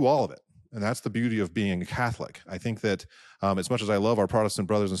 we can do all of it. And that's the beauty of being a Catholic. I think that as much as I love our Protestant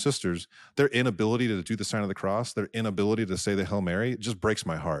brothers and sisters, their inability to do the sign of the cross, their inability to say the Hail Mary, it just breaks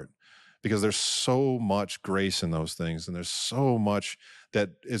my heart. because there's so much grace in those things, and there's so much that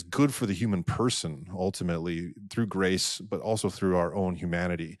is good for the human person ultimately through grace, but also through our own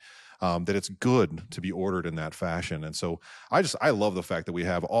humanity. That it's good to be ordered in that fashion. And so I love the fact that we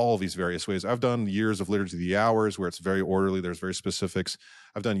have all these various ways. I've done years of liturgy of the hours where it's very orderly. There's very specifics.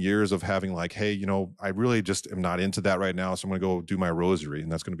 I've done years of having like, hey, I really just am not into that right now. So I'm going to go do my rosary.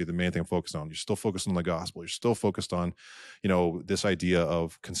 And that's going to be the main thing I'm focused on. You're still focused on the gospel. You're still focused on, this idea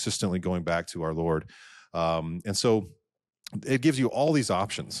of consistently going back to our Lord. And so it gives you all these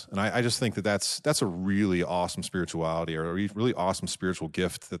options. And I just think that that's a really awesome spirituality, or a really awesome spiritual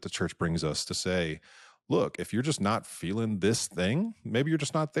gift that the church brings us to say, look, if you're just not feeling this thing, maybe you're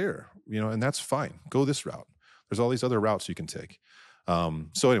just not there, and that's fine. Go this route. There's all these other routes you can take.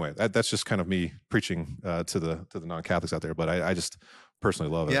 So anyway, that's just kind of me preaching to the non-Catholics out there, but I just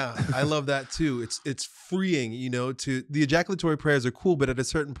personally love it. Yeah, I love that too. It's freeing, to the ejaculatory prayers are cool, but at a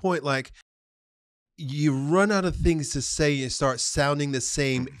certain point, like, you run out of things to say and start sounding the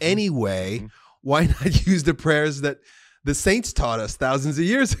same anyway. Why not use the prayers that the saints taught us thousands of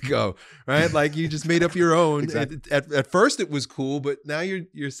years ago, right? Like, you just made up your own. Exactly. At first it was cool, but now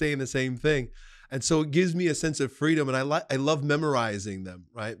you're saying the same thing. And so it gives me a sense of freedom, and I love memorizing them,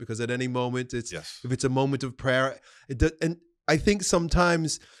 right? Because at any moment, if it's a moment of prayer, and I think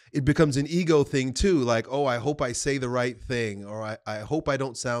sometimes it becomes an ego thing too, like, oh, I hope I say the right thing, or I hope I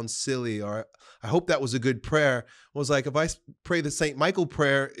don't sound silly, or I hope that was a good prayer. I was like, if I pray the St. Michael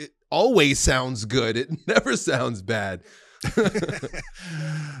prayer, it always sounds good. It never sounds bad.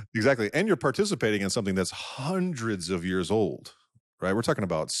 Exactly. And you're participating in something that's hundreds of years old, right? We're talking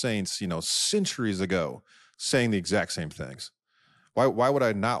about saints, centuries ago saying the exact same things. Why would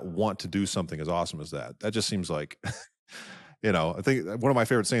I not want to do something as awesome as that? That just seems like... I think one of my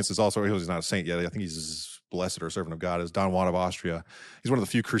favorite saints is also, he's not a saint yet, I think he's blessed or a servant of God, is Don Juan of Austria. He's one of the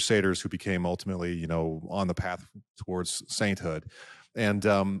few crusaders who became ultimately, on the path towards sainthood. And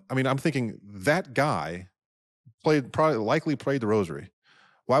I'm thinking that guy likely prayed the rosary.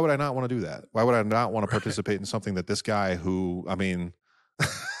 Why would I not want to do that? Why would I not want to participate in something that this guy who,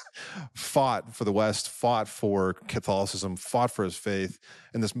 fought for the West, fought for Catholicism, fought for his faith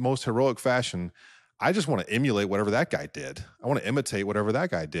in this most heroic fashion? I just want to emulate whatever that guy did. I want to imitate whatever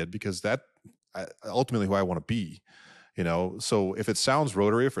that guy did, because that ultimately who I want to be, So if it sounds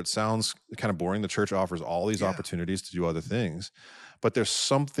rotary, if it sounds kind of boring, the church offers all these opportunities to do other things, but there's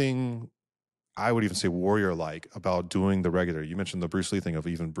something, I would even say warrior-like, about doing the regular. You mentioned the Bruce Lee thing of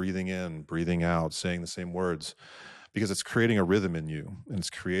even breathing in, breathing out, saying the same words, because it's creating a rhythm in you, and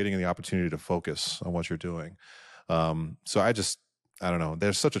it's creating the opportunity to focus on what you're doing. So I don't know.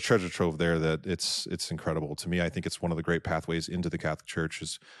 There's such a treasure trove there that it's incredible. To me, I think it's one of the great pathways into the Catholic Church,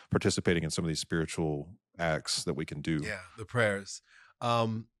 is participating in some of these spiritual acts that we can do. Yeah, the prayers.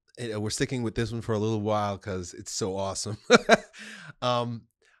 We're sticking with this one for a little while because it's so awesome.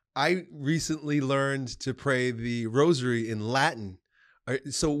 I recently learned to pray the rosary in Latin.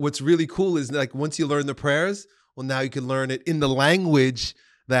 So what's really cool is, like, once you learn the prayers, well, now you can learn it in the language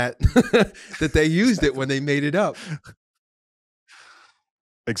that that they used it when they made it up.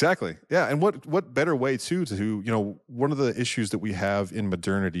 Exactly. Yeah. And what better way to one of the issues that we have in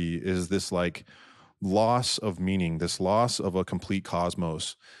modernity is this like loss of meaning, this loss of a complete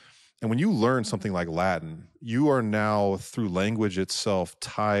cosmos. And when you learn something like Latin, you are now, through language itself,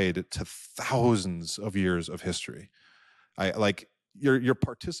 tied to thousands of years of history. You're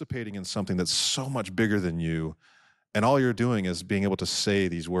participating in something that's so much bigger than you, and all you're doing is being able to say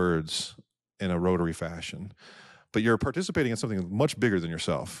these words in a rotary fashion. But you're participating in something much bigger than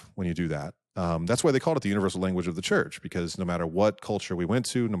yourself when you do that. That's why they called it the universal language of the church, because no matter what culture we went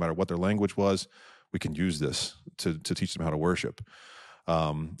to, no matter what their language was, we can use this to teach them how to worship.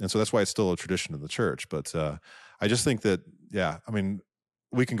 And so that's why it's still a tradition in the church. But I just think that,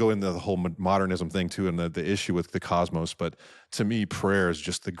 we can go into the whole modernism thing too, and the issue with the cosmos. But to me, prayer is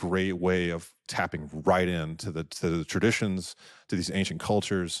just the great way of tapping right into the traditions, to these ancient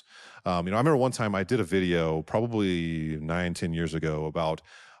cultures. I remember one time I did a video, probably 9-10 years ago, about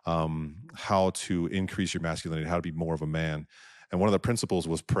how to increase your masculinity, how to be more of a man. And one of the principles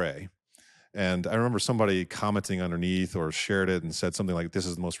was pray. And I remember somebody commenting underneath or shared it and said something like, "This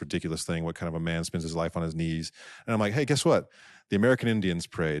is the most ridiculous thing. What kind of a man spends his life on his knees?" And I'm like, hey, guess what? The American Indians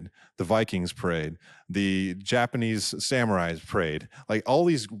prayed. The Vikings prayed. The Japanese samurais prayed. Like, all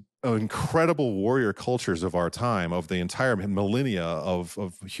these incredible warrior cultures of our time, of the entire millennia of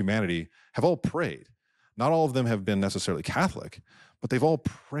humanity, have all prayed. Not all of them have been necessarily Catholic, but they've all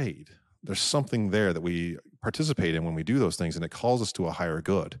prayed. There's something there that we participate in when we do those things, and it calls us to a higher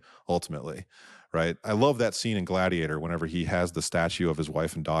good, ultimately, right? I love that scene in Gladiator whenever he has the statue of his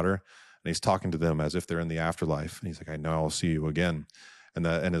wife and daughter, and he's talking to them as if they're in the afterlife. And he's like, I know I'll see you again.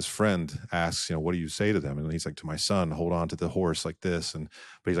 And his friend asks, what do you say to them? And he's like, to my son, hold on to the horse like this. But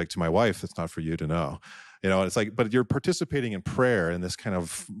he's like, to my wife, it's not for you to know. It's like, but you're participating in prayer in this kind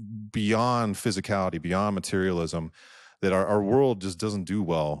of beyond physicality, beyond materialism, that our world just doesn't do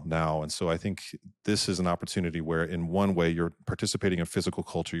well now. And so I think this is an opportunity where in one way you're participating in physical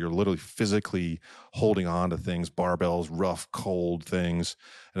culture. You're literally physically holding on to things, barbells, rough, cold things.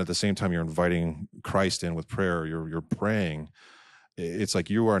 And at the same time, you're inviting Christ in with prayer. You're praying. It's like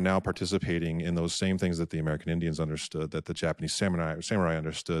you are now participating in those same things that the American Indians understood, that the Japanese samurai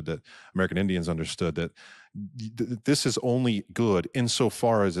understood, that American Indians understood, that this is only good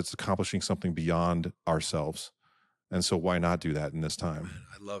insofar as it's accomplishing something beyond ourselves. And so why not do that in this time? Man,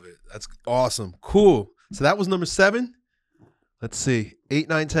 I love it. That's awesome. Cool. So that was number 7. Let's see. 8,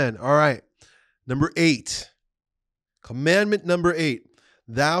 9, 10. All right. Number 8. Commandment number 8.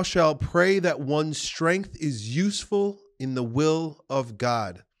 Thou shalt pray that one's strength is useful in the will of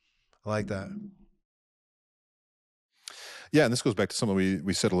God. I like that. Yeah, and this goes back to something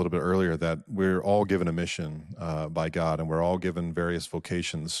we said a little bit earlier, that we're all given a mission by God, and we're all given various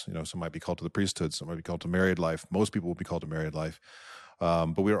vocations. Some might be called to the priesthood, some might be called to married life. Most people will be called to married life.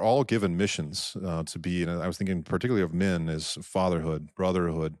 But we are all given missions to be, and I was thinking particularly of men as fatherhood,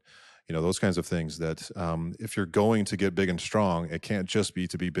 brotherhood, those kinds of things that if you're going to get big and strong, it can't just be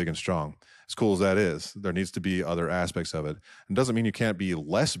to be big and strong. As cool as that is, there needs to be other aspects of it. It doesn't mean you can't be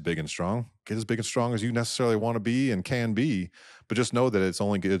less big and strong. Get as big and strong as you necessarily want to be and can be, but just know that it's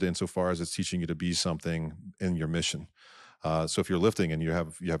only good insofar as it's teaching you to be something in your mission. So if you're lifting and you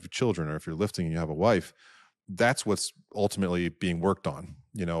have children, or if you're lifting and you have a wife, that's what's ultimately being worked on.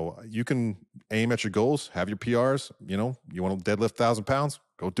 You can aim at your goals, have your PRs, you want to deadlift 1,000 pounds,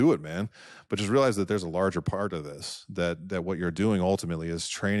 go do it, man. But just realize that there's a larger part of this, that what you're doing ultimately is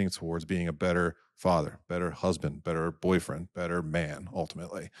training towards being a better father, better husband, better boyfriend, better man,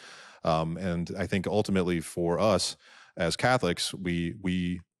 ultimately. And I think ultimately for us as Catholics,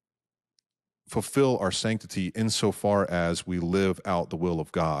 we fulfill our sanctity insofar as we live out the will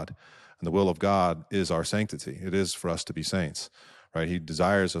of God. And the will of God is our sanctity. It is for us to be saints, right? He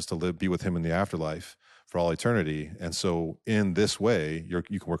desires us to be with him in the afterlife for all eternity. And so in this way, you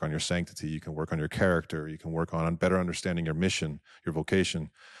can work on your sanctity, you can work on your character, you can work on better understanding your mission, your vocation.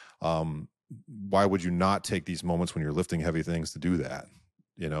 Why would you not take these moments when you're lifting heavy things to do that?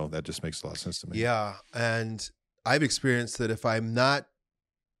 That just makes a lot of sense to me. Yeah. And I've experienced that if I'm not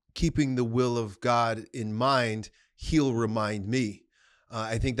keeping the will of God in mind, he'll remind me.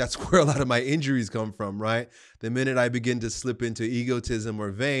 I think that's where a lot of my injuries come from, right? The minute I begin to slip into egotism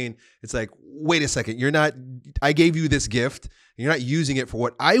or vain, it's like, wait a second, I gave you this gift, and you're not using it for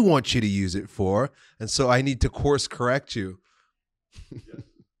what I want you to use it for. And so I need to course correct you.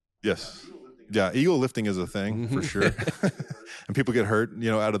 Yes. Yeah, ego lifting is a thing for sure. And people get hurt,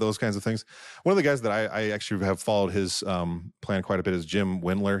 out of those kinds of things. One of the guys that I actually have followed his plan quite a bit is Jim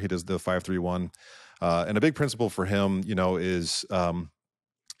Wendler. He does the 5-3-1. And a big principle for him, is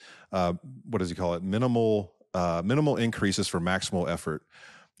what does he call it? Minimal increases for maximal effort,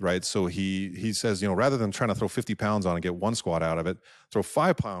 right? So he says, rather than trying to throw 50 pounds on and get one squat out of it, throw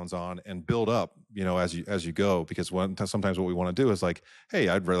 5 pounds on and build up, as you go. Because sometimes what we want to do is like, hey,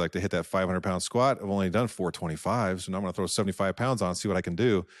 I'd really like to hit that 500-pound squat. I've only done 425, so now I'm going to throw 75 pounds on and see what I can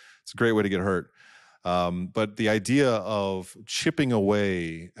do. It's a great way to get hurt. But the idea of chipping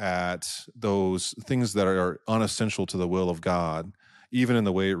away at those things that are unessential to the will of God, even in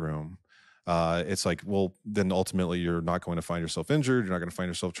the weight room, it's like, well, then ultimately you're not going to find yourself injured. You're not going to find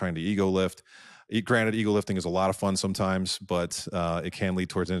yourself trying to ego lift. Granted, ego lifting is a lot of fun sometimes, but it can lead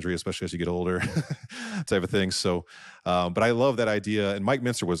towards injury, especially as you get older, type of thing. So, but I love that idea. And Mike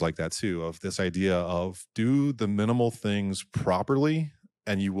Mincer was like that too, of this idea of do the minimal things properly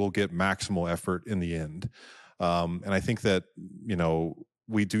and you will get maximal effort in the end. And I think that,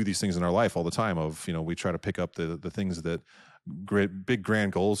 we do these things in our life all the time of, we try to pick up the things that big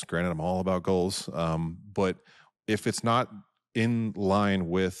grand goals. Granted, I'm all about goals. But if it's not in line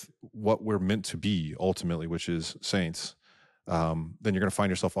with what we're meant to be ultimately, which is saints, then you're going to find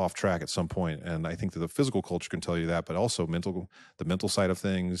yourself off track at some point. And I think that the physical culture can tell you that, but also the mental side of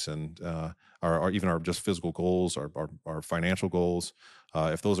things, and even our just physical goals, our financial goals,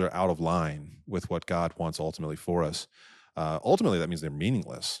 if those are out of line with what God wants ultimately for us, ultimately that means they're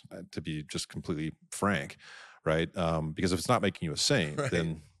meaningless, to be just completely frank, right? Because if it's not making you a saint, right,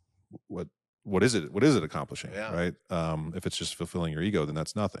 then what is it? What is it accomplishing, yeah, right? If it's just fulfilling your ego, then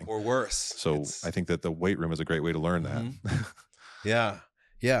that's nothing. Or worse. So I think that the weight room is a great way to learn that. Yeah.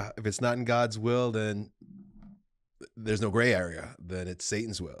 Yeah. If it's not in God's will, then there's no gray area, then it's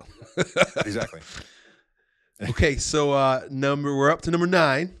Satan's will. Exactly. Okay, so we're up to number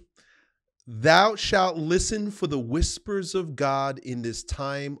 9. Thou shalt listen for the whispers of God in this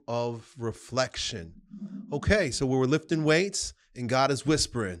time of reflection. Okay, so we're lifting weights and God is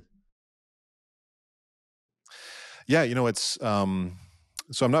whispering. Yeah, it's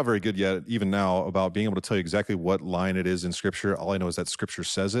so I'm not very good yet, even now, about being able to tell you exactly what line it is in Scripture. All I know is that Scripture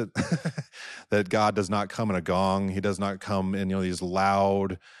says it, that God does not come in a gong. He does not come in these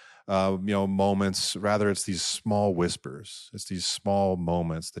loud, moments. Rather, it's these small whispers. It's these small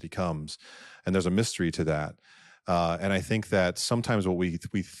moments that He comes, and there's a mystery to that. And I think that sometimes what we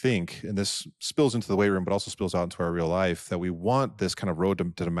think, and this spills into the weight room, but also spills out into our real life, that we want this kind of road to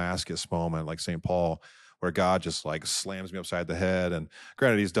Damascus moment, like St. Paul, where God just like slams me upside the head. And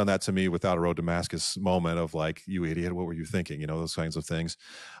granted, He's done that to me without a road to Damascus moment of like, you idiot, what were you thinking? Those kinds of things.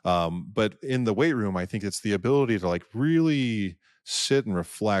 But in the weight room, I think it's the ability to like really sit and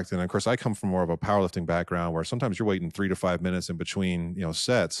reflect. And of course, I come from more of a powerlifting background where sometimes you're waiting 3 to 5 minutes in between,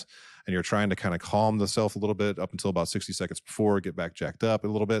 sets, and you're trying to kind of calm the self a little bit up until about 60 seconds before, get back jacked up a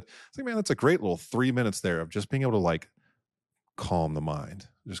little bit. It's like, man, that's a great little 3 minutes there of just being able to like calm the mind,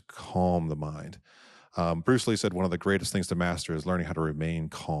 just calm the mind. Bruce Lee said one of the greatest things to master is learning how to remain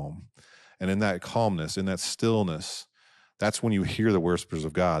calm. And in that calmness, in that stillness, that's when you hear the whispers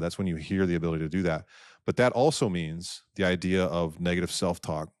of God. That's when you hear the ability to do that. But that also means the idea of negative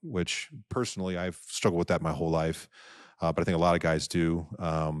self-talk, which personally I've struggled with that my whole life. But I think a lot of guys do.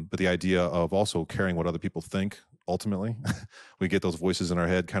 But the idea of also caring what other people think, ultimately. We get those voices in our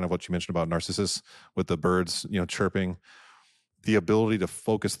head, kind of what you mentioned about Narcissus with the birds, chirping. The ability to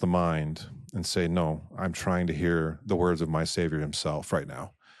focus the mind and say, no, I'm trying to hear the words of my Savior Himself right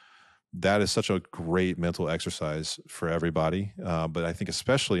now. That is such a great mental exercise for everybody. But I think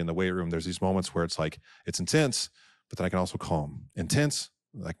especially in the weight room, there's these moments where it's like, it's intense, but then I can also calm. Intense,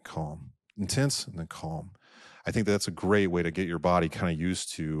 I can calm. Intense, and then calm. I think that's a great way to get your body kind of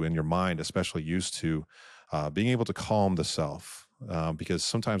used to, and your mind especially used to, being able to calm the self. Because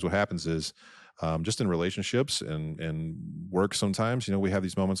sometimes what happens is, just in relationships and work sometimes, we have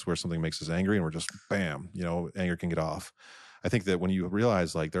these moments where something makes us angry and we're just, bam, anger can get off. I think that when you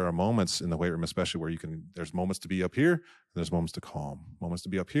realize like there are moments in the weight room, especially where there's moments to be up here and there's moments to calm, moments to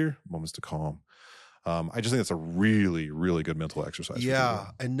be up here, moments to calm. I just think that's a really, really good mental exercise. Yeah.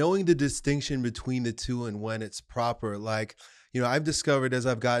 And knowing the distinction between the two and when it's proper, like, I've discovered as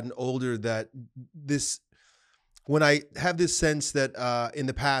I've gotten older that when I have this sense that in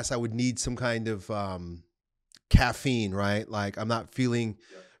the past I would need some kind of caffeine, right? Like I'm not feeling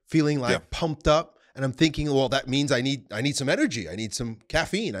like pumped up, and I'm thinking, well, that means I need some energy. I need some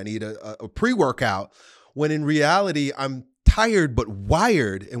caffeine. I need a pre-workout. When in reality, I'm tired but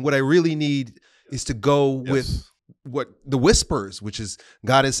wired, and what I really need is to go with what the whispers, which is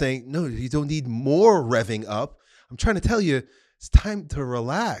God is saying, no, you don't need more revving up. I'm trying to tell you, it's time to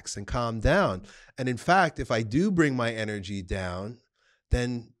relax and calm down. And in fact, if I do bring my energy down,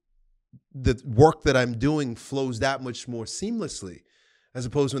 then the work that I'm doing flows that much more seamlessly. As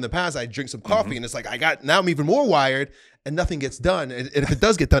opposed to in the past, I drink some coffee and it's like, now I'm even more wired and nothing gets done. And if it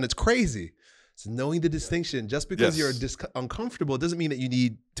does get done, it's crazy. So knowing the distinction, just because you're uncomfortable doesn't mean that you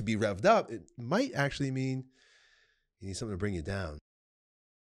need to be revved up. It might actually mean you need something to bring you down.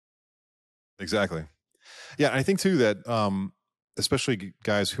 Exactly. Yeah, I think too that especially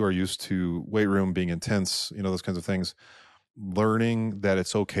guys who are used to weight room being intense, those kinds of things, learning that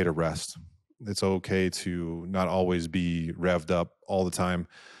it's okay to rest. It's okay to not always be revved up all the time.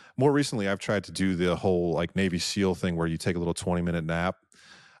 More recently, I've tried to do the whole like Navy SEAL thing where you take a little 20-minute nap.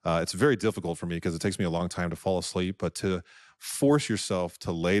 It's very difficult for me because it takes me a long time to fall asleep, but to force yourself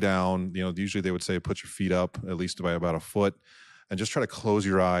to lay down, usually they would say put your feet up at least by about a foot and just try to close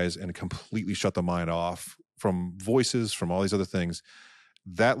your eyes and completely shut the mind off from voices, from all these other things.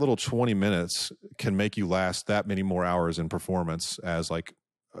 That little 20 minutes can make you last that many more hours in performance as like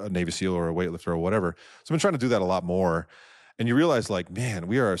a Navy SEAL or a weightlifter or whatever. So I've been trying to do that a lot more. And you realize like, man,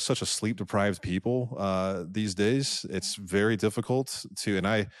 we are such a sleep deprived people these days. It's very difficult to, and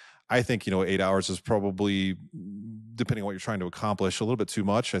I think, 8 hours is probably, depending on what you're trying to accomplish, a little bit too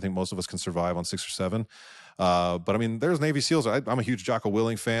much. I think most of us can survive on 6 or 7. But I mean, there's Navy SEALs. I'm a huge Jocko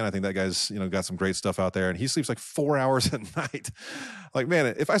Willing fan. I think that guy's, got some great stuff out there, and he sleeps like 4 hours at night. Like,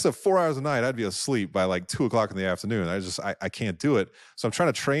 man, if I slept 4 hours a night, I'd be asleep by like 2 o'clock in the afternoon. I can't do it. So I'm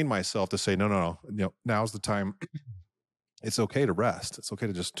trying to train myself to say, no, now's the time. It's okay to rest. It's okay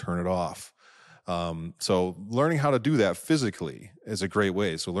to just turn it off. So learning how to do that physically is a great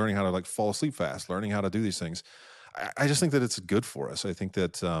way. So learning how to like fall asleep fast, learning how to do these things. I just think that it's good for us. I think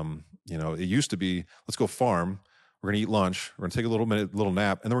that, it used to be, let's go farm. we're going to eat lunch, we're going to take a little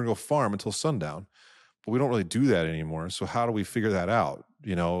nap, and then we're going to go farm until sundown. But we don't really do that anymore. So how do we figure that out?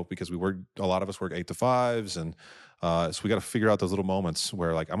 You know, because a lot of us work 8 to 5s, and so we got to figure out those little moments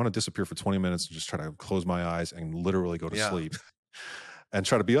where, like, I'm going to disappear for 20 minutes and just try to close my eyes and literally go to sleep and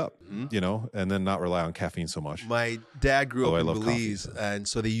try to be up, you know, and then not rely on caffeine so much. My dad grew up in Belize, and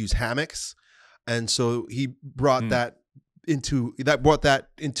so they use hammocks, and so he brought that into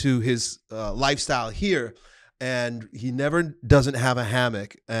his lifestyle here. And he never doesn't have a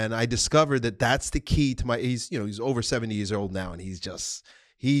hammock. And I discovered that that's the key to he's over 70 years old now. And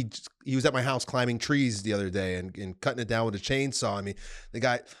he was at my house climbing trees the other day and cutting it down with a chainsaw. I mean,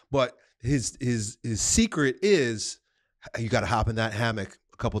 but his secret is you got to hop in that hammock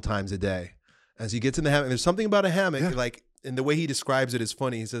a couple times a day. As he gets in the hammock, there's something about a hammock, like, and the way he describes it is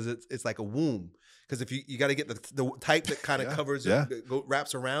funny. He says it's like a womb. Because if you got to get the type that kind of covers,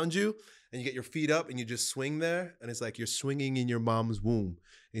 wraps around you, and you get your feet up and you just swing there, and it's like you're swinging in your mom's womb. And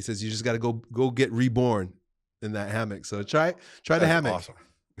he says you just got to go get reborn in that hammock. So try the hammock. Awesome.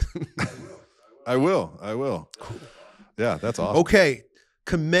 I will. Cool. Yeah, that's awesome. Okay,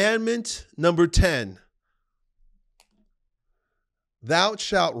 commandment number 10. Thou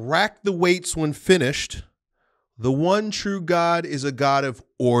shalt rack the weights when finished. The one true God is a God of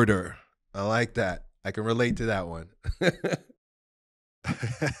order. I like that. I can relate to that one.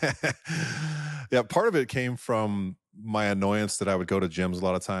 Yeah, part of it came from my annoyance that I would go to gyms a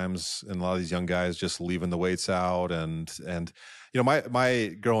lot of times, and a lot of these young guys just leaving the weights out, and you know,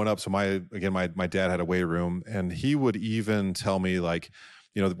 my growing up. So my dad had a weight room, and he would even tell me, like,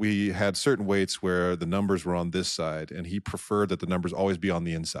 you know, we had certain weights where the numbers were on this side, and he preferred that the numbers always be on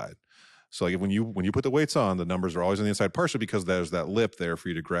the inside. So like when you put the weights on, the numbers are always on the inside, partially because there's that lip there for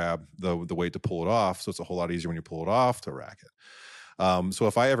you to grab the weight to pull it off. So it's a whole lot easier when you pull it off to rack it. So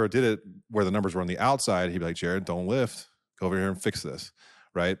if I ever did it where the numbers were on the outside, he'd be like, Jared, don't lift. Go over here and fix this,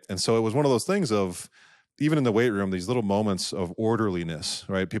 right? And so it was one of those things of, even in the weight room, these little moments of orderliness,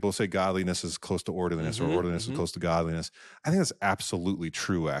 right? People say godliness is close to orderliness, or orderliness is close to godliness. I think that's absolutely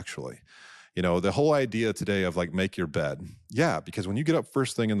true, actually. You know, the whole idea today of, like, make your bed. Yeah, because when you get up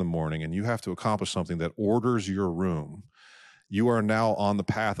first thing in the morning and you have to accomplish something that orders your room, you are now on the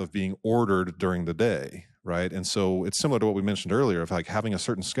path of being ordered during the day, right? And so it's similar to what we mentioned earlier of, like, having a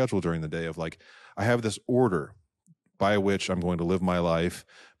certain schedule during the day of, like, I have this order by which I'm going to live my life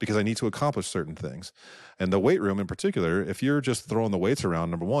because I need to accomplish certain things. And the weight room in particular, if you're just throwing the weights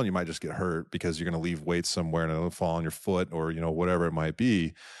around, number one, you might just get hurt because you're going to leave weights somewhere and it'll fall on your foot, or, you know, whatever it might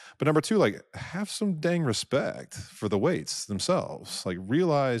be. But number two, like, have some dang respect for the weights themselves. Like,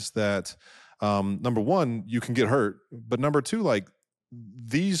 realize that, number one, you can get hurt. But number two, like,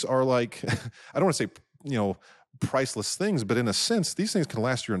 these are, like, I don't want to say, you know, priceless things, but in a sense, these things can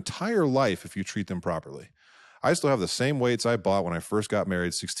last your entire life if you treat them properly. I still have the same weights I bought when I first got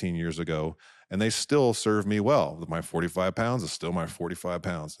married 16 years ago, and they still serve me well. My 45 pounds is still my 45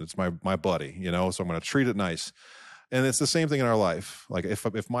 pounds. It's my buddy, you know, so I'm going to treat it nice. And it's the same thing in our life. Like,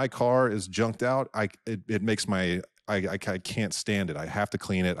 if my car is junked out, it makes I can't stand it. I have to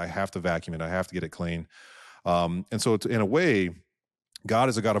clean it. I have to vacuum it. I have to get it clean. And so in a way, God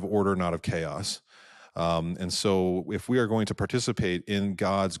is a God of order, not of chaos. And so if we are going to participate in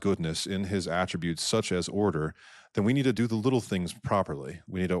God's goodness, in his attributes, such as order, then we need to do the little things properly.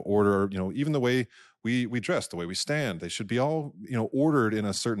 We need to order, you know, even the way we dress, the way we stand, they should be all, you know, ordered in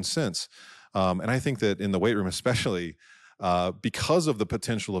a certain sense. And I think that in the weight room, especially, because of the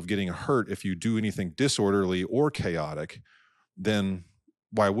potential of getting hurt if you do anything disorderly or chaotic, then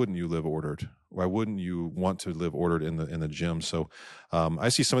why wouldn't you live ordered? Why wouldn't you want to live ordered in the gym? So I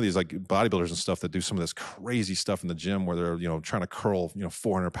see some of these, like, bodybuilders and stuff that do some of this crazy stuff in the gym where they're, you know, trying to curl, you know,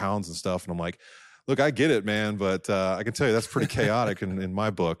 400 pounds and stuff. And I'm like, look, I get it, man, but I can tell you that's pretty chaotic in my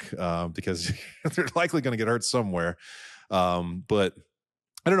book, because they're likely going to get hurt somewhere. But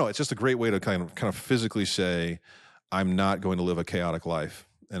I don't know. It's just a great way to kind of physically say, I'm not going to live a chaotic life.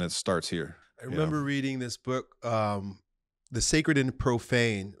 And it starts here. I remember reading this book, The Sacred and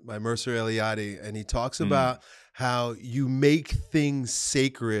Profane by Mercer Elliott, and he talks about how you make things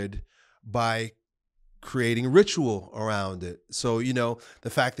sacred by creating ritual around it. So, you know,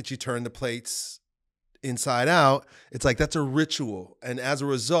 the fact that you turn the plates inside out, it's like that's a ritual. And as a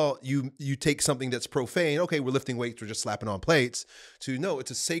result, you take something that's profane, okay, we're lifting weights, we're just slapping on plates, to no,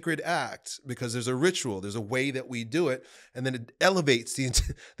 it's a sacred act because there's a ritual, there's a way that we do it, and then it elevates the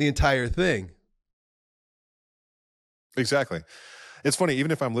entire thing. Exactly. It's funny,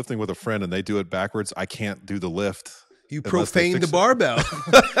 even if I'm lifting with a friend and they do it backwards, I can't do the lift You profaned the barbell.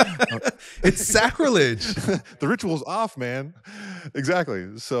 It's sacrilege. The ritual's off, man.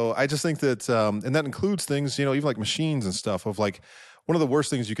 Exactly. So I just think that, and that includes things, you know, even like machines and stuff of like, one of the worst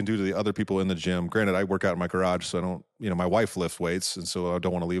things you can do to the other people in the gym, granted, I work out in my garage, so I don't, you know, my wife lifts weights, and so I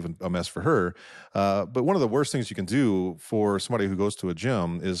don't want to leave a mess for her. But one of the worst things you can do for somebody who goes to a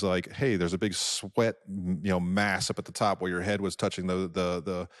gym is like, hey, there's a big sweat, you know, mass up at the top where your head was touching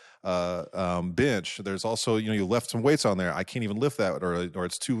the bench. There's also, you know, you left some weights on there. I can't even lift that, or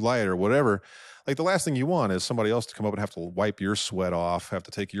it's too light or whatever. Like the last thing you want is somebody else to come up and have to wipe your sweat off, have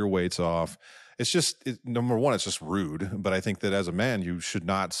to take your weights off. It's just, number one, it's just rude. But I think that as a man, you should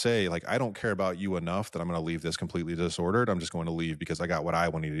not say, like, I don't care about you enough that I'm going to leave this completely disordered. I'm just going to leave because I got what I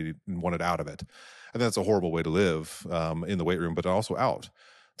wanted out of it. And that's a horrible way to live in the weight room, but also out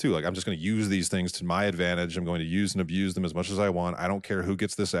too. Like, I'm just going to use these things to my advantage. I'm going to use and abuse them as much as I want. I don't care who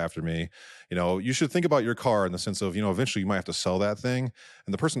gets this after me. You know, you should think about your car in the sense of, you know, eventually you might have to sell that thing,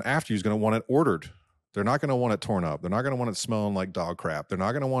 and the person after you is going to want it ordered. They're not going to want it torn up. They're not going to want it smelling like dog crap. They're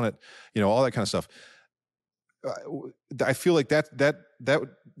not going to want it, you know, all that kind of stuff. I feel like that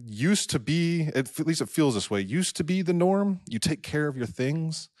used to be, at least it feels this way, used to be the norm. You take care of your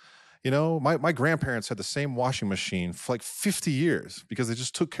things. You know, my grandparents had the same washing machine for like 50 years because they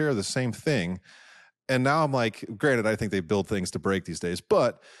just took care of the same thing. And now I'm like, granted, I think they build things to break these days,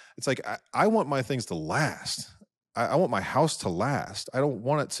 but it's like, I want my things to last. I want my house to last. I don't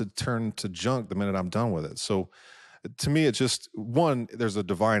want it to turn to junk the minute I'm done with it. So to me, it's just, one, there's a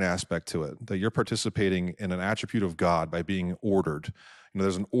divine aspect to it, that you're participating in an attribute of God by being ordered. You know,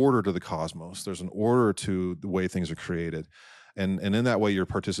 there's an order to the cosmos. There's an order to the way things are created. And in that way, you're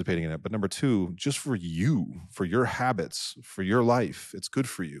participating in it. But number two, just for you, for your habits, for your life, it's good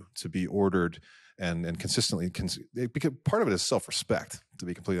for you to be ordered and consistently, because part of it is self-respect, to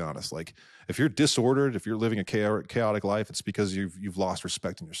be completely honest. Like, if you're disordered, if you're living a chaotic life, it's because you've lost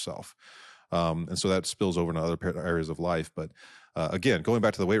respect in yourself. And so that spills over into other areas of life. But again, going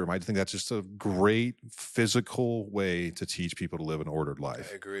back to the weight room, I think that's just a great physical way to teach people to live an ordered life.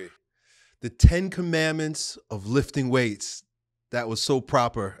 I agree. The 10 Commandments of lifting weights. That was so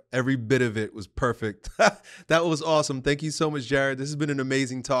proper. Every bit of it was perfect. That was awesome. Thank you so much, Jared. This has been an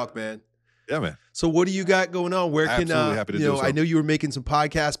amazing talk, man. Yeah, man. So what do you got going on? Where can happy to you do know? so. I know you were making some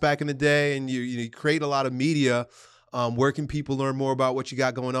podcasts back in the day, and you create a lot of media. Where can people learn more about what you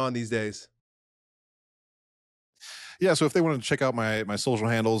got going on these days? Yeah, so if they want to check out my social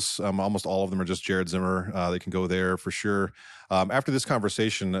handles, almost all of them are just Jared Zimmerer. They can go there for sure. After this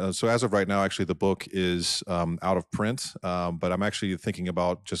conversation, so as of right now, actually the book is out of print, but I'm actually thinking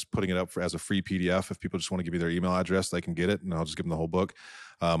about just putting it up as a free PDF. If people just want to give me their email address, they can get it, and I'll just give them the whole book.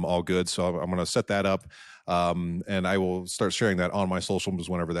 All good. So I'm going to set that up, and I will start sharing that on my socials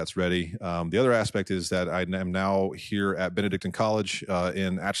whenever that's ready. The other aspect is that I am now here at Benedictine College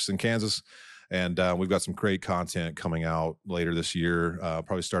in Atchison, Kansas. And we've got some great content coming out later this year,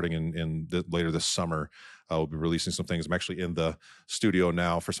 probably starting later this summer. We'll be releasing some things. I'm actually in the studio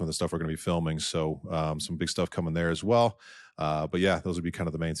now for some of the stuff we're going to be filming. So some big stuff coming there as well. But yeah, those would be kind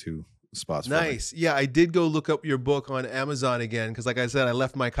of the main two spots. Nice. Yeah, I did go look up your book on Amazon again because, like I said, I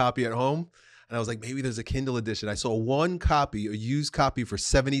left my copy at home. And I was like, maybe there's a Kindle edition. I saw one copy, a used copy for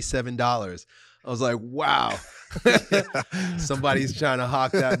 $77. I was like, wow, somebody's trying to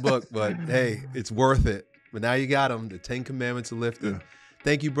hawk that book, but hey, it's worth it. But now you got them, the 10 Commandments of lifting. Yeah.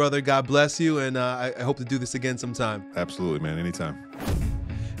 Thank you, brother. God bless you. And I hope to do this again sometime. Absolutely, man. Anytime.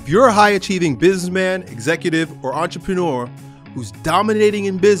 If you're a high-achieving businessman, executive, or entrepreneur who's dominating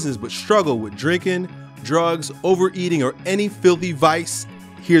in business but struggle with drinking, drugs, overeating, or any filthy vice,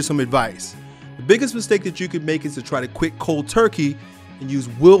 here's some advice. The biggest mistake that you could make is to try to quit cold turkey and use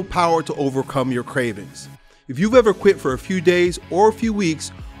willpower to overcome your cravings. If you've ever quit for a few days or a few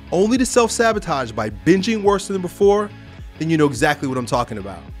weeks only to self-sabotage by binging worse than before, then you know exactly what I'm talking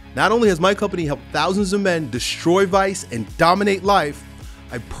about. Not only has my company helped thousands of men destroy vice and dominate life,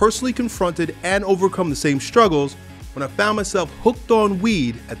 I personally confronted and overcome the same struggles when I found myself hooked on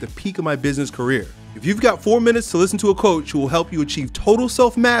weed at the peak of my business career. If you've got 4 minutes to listen to a coach who will help you achieve total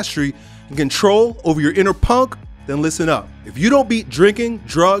self-mastery and control over your inner punk, then listen up. If you don't beat drinking,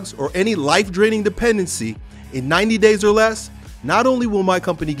 drugs, or any life-draining dependency in 90 days or less, not only will my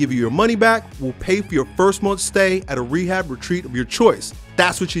company give you your money back, we'll pay for your first month's stay at a rehab retreat of your choice.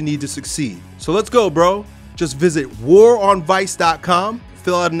 That's what you need to succeed. So let's go, bro. Just visit waronvice.com,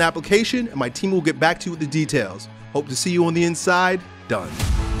 fill out an application, and my team will get back to you with the details. Hope to see you on the inside. Done.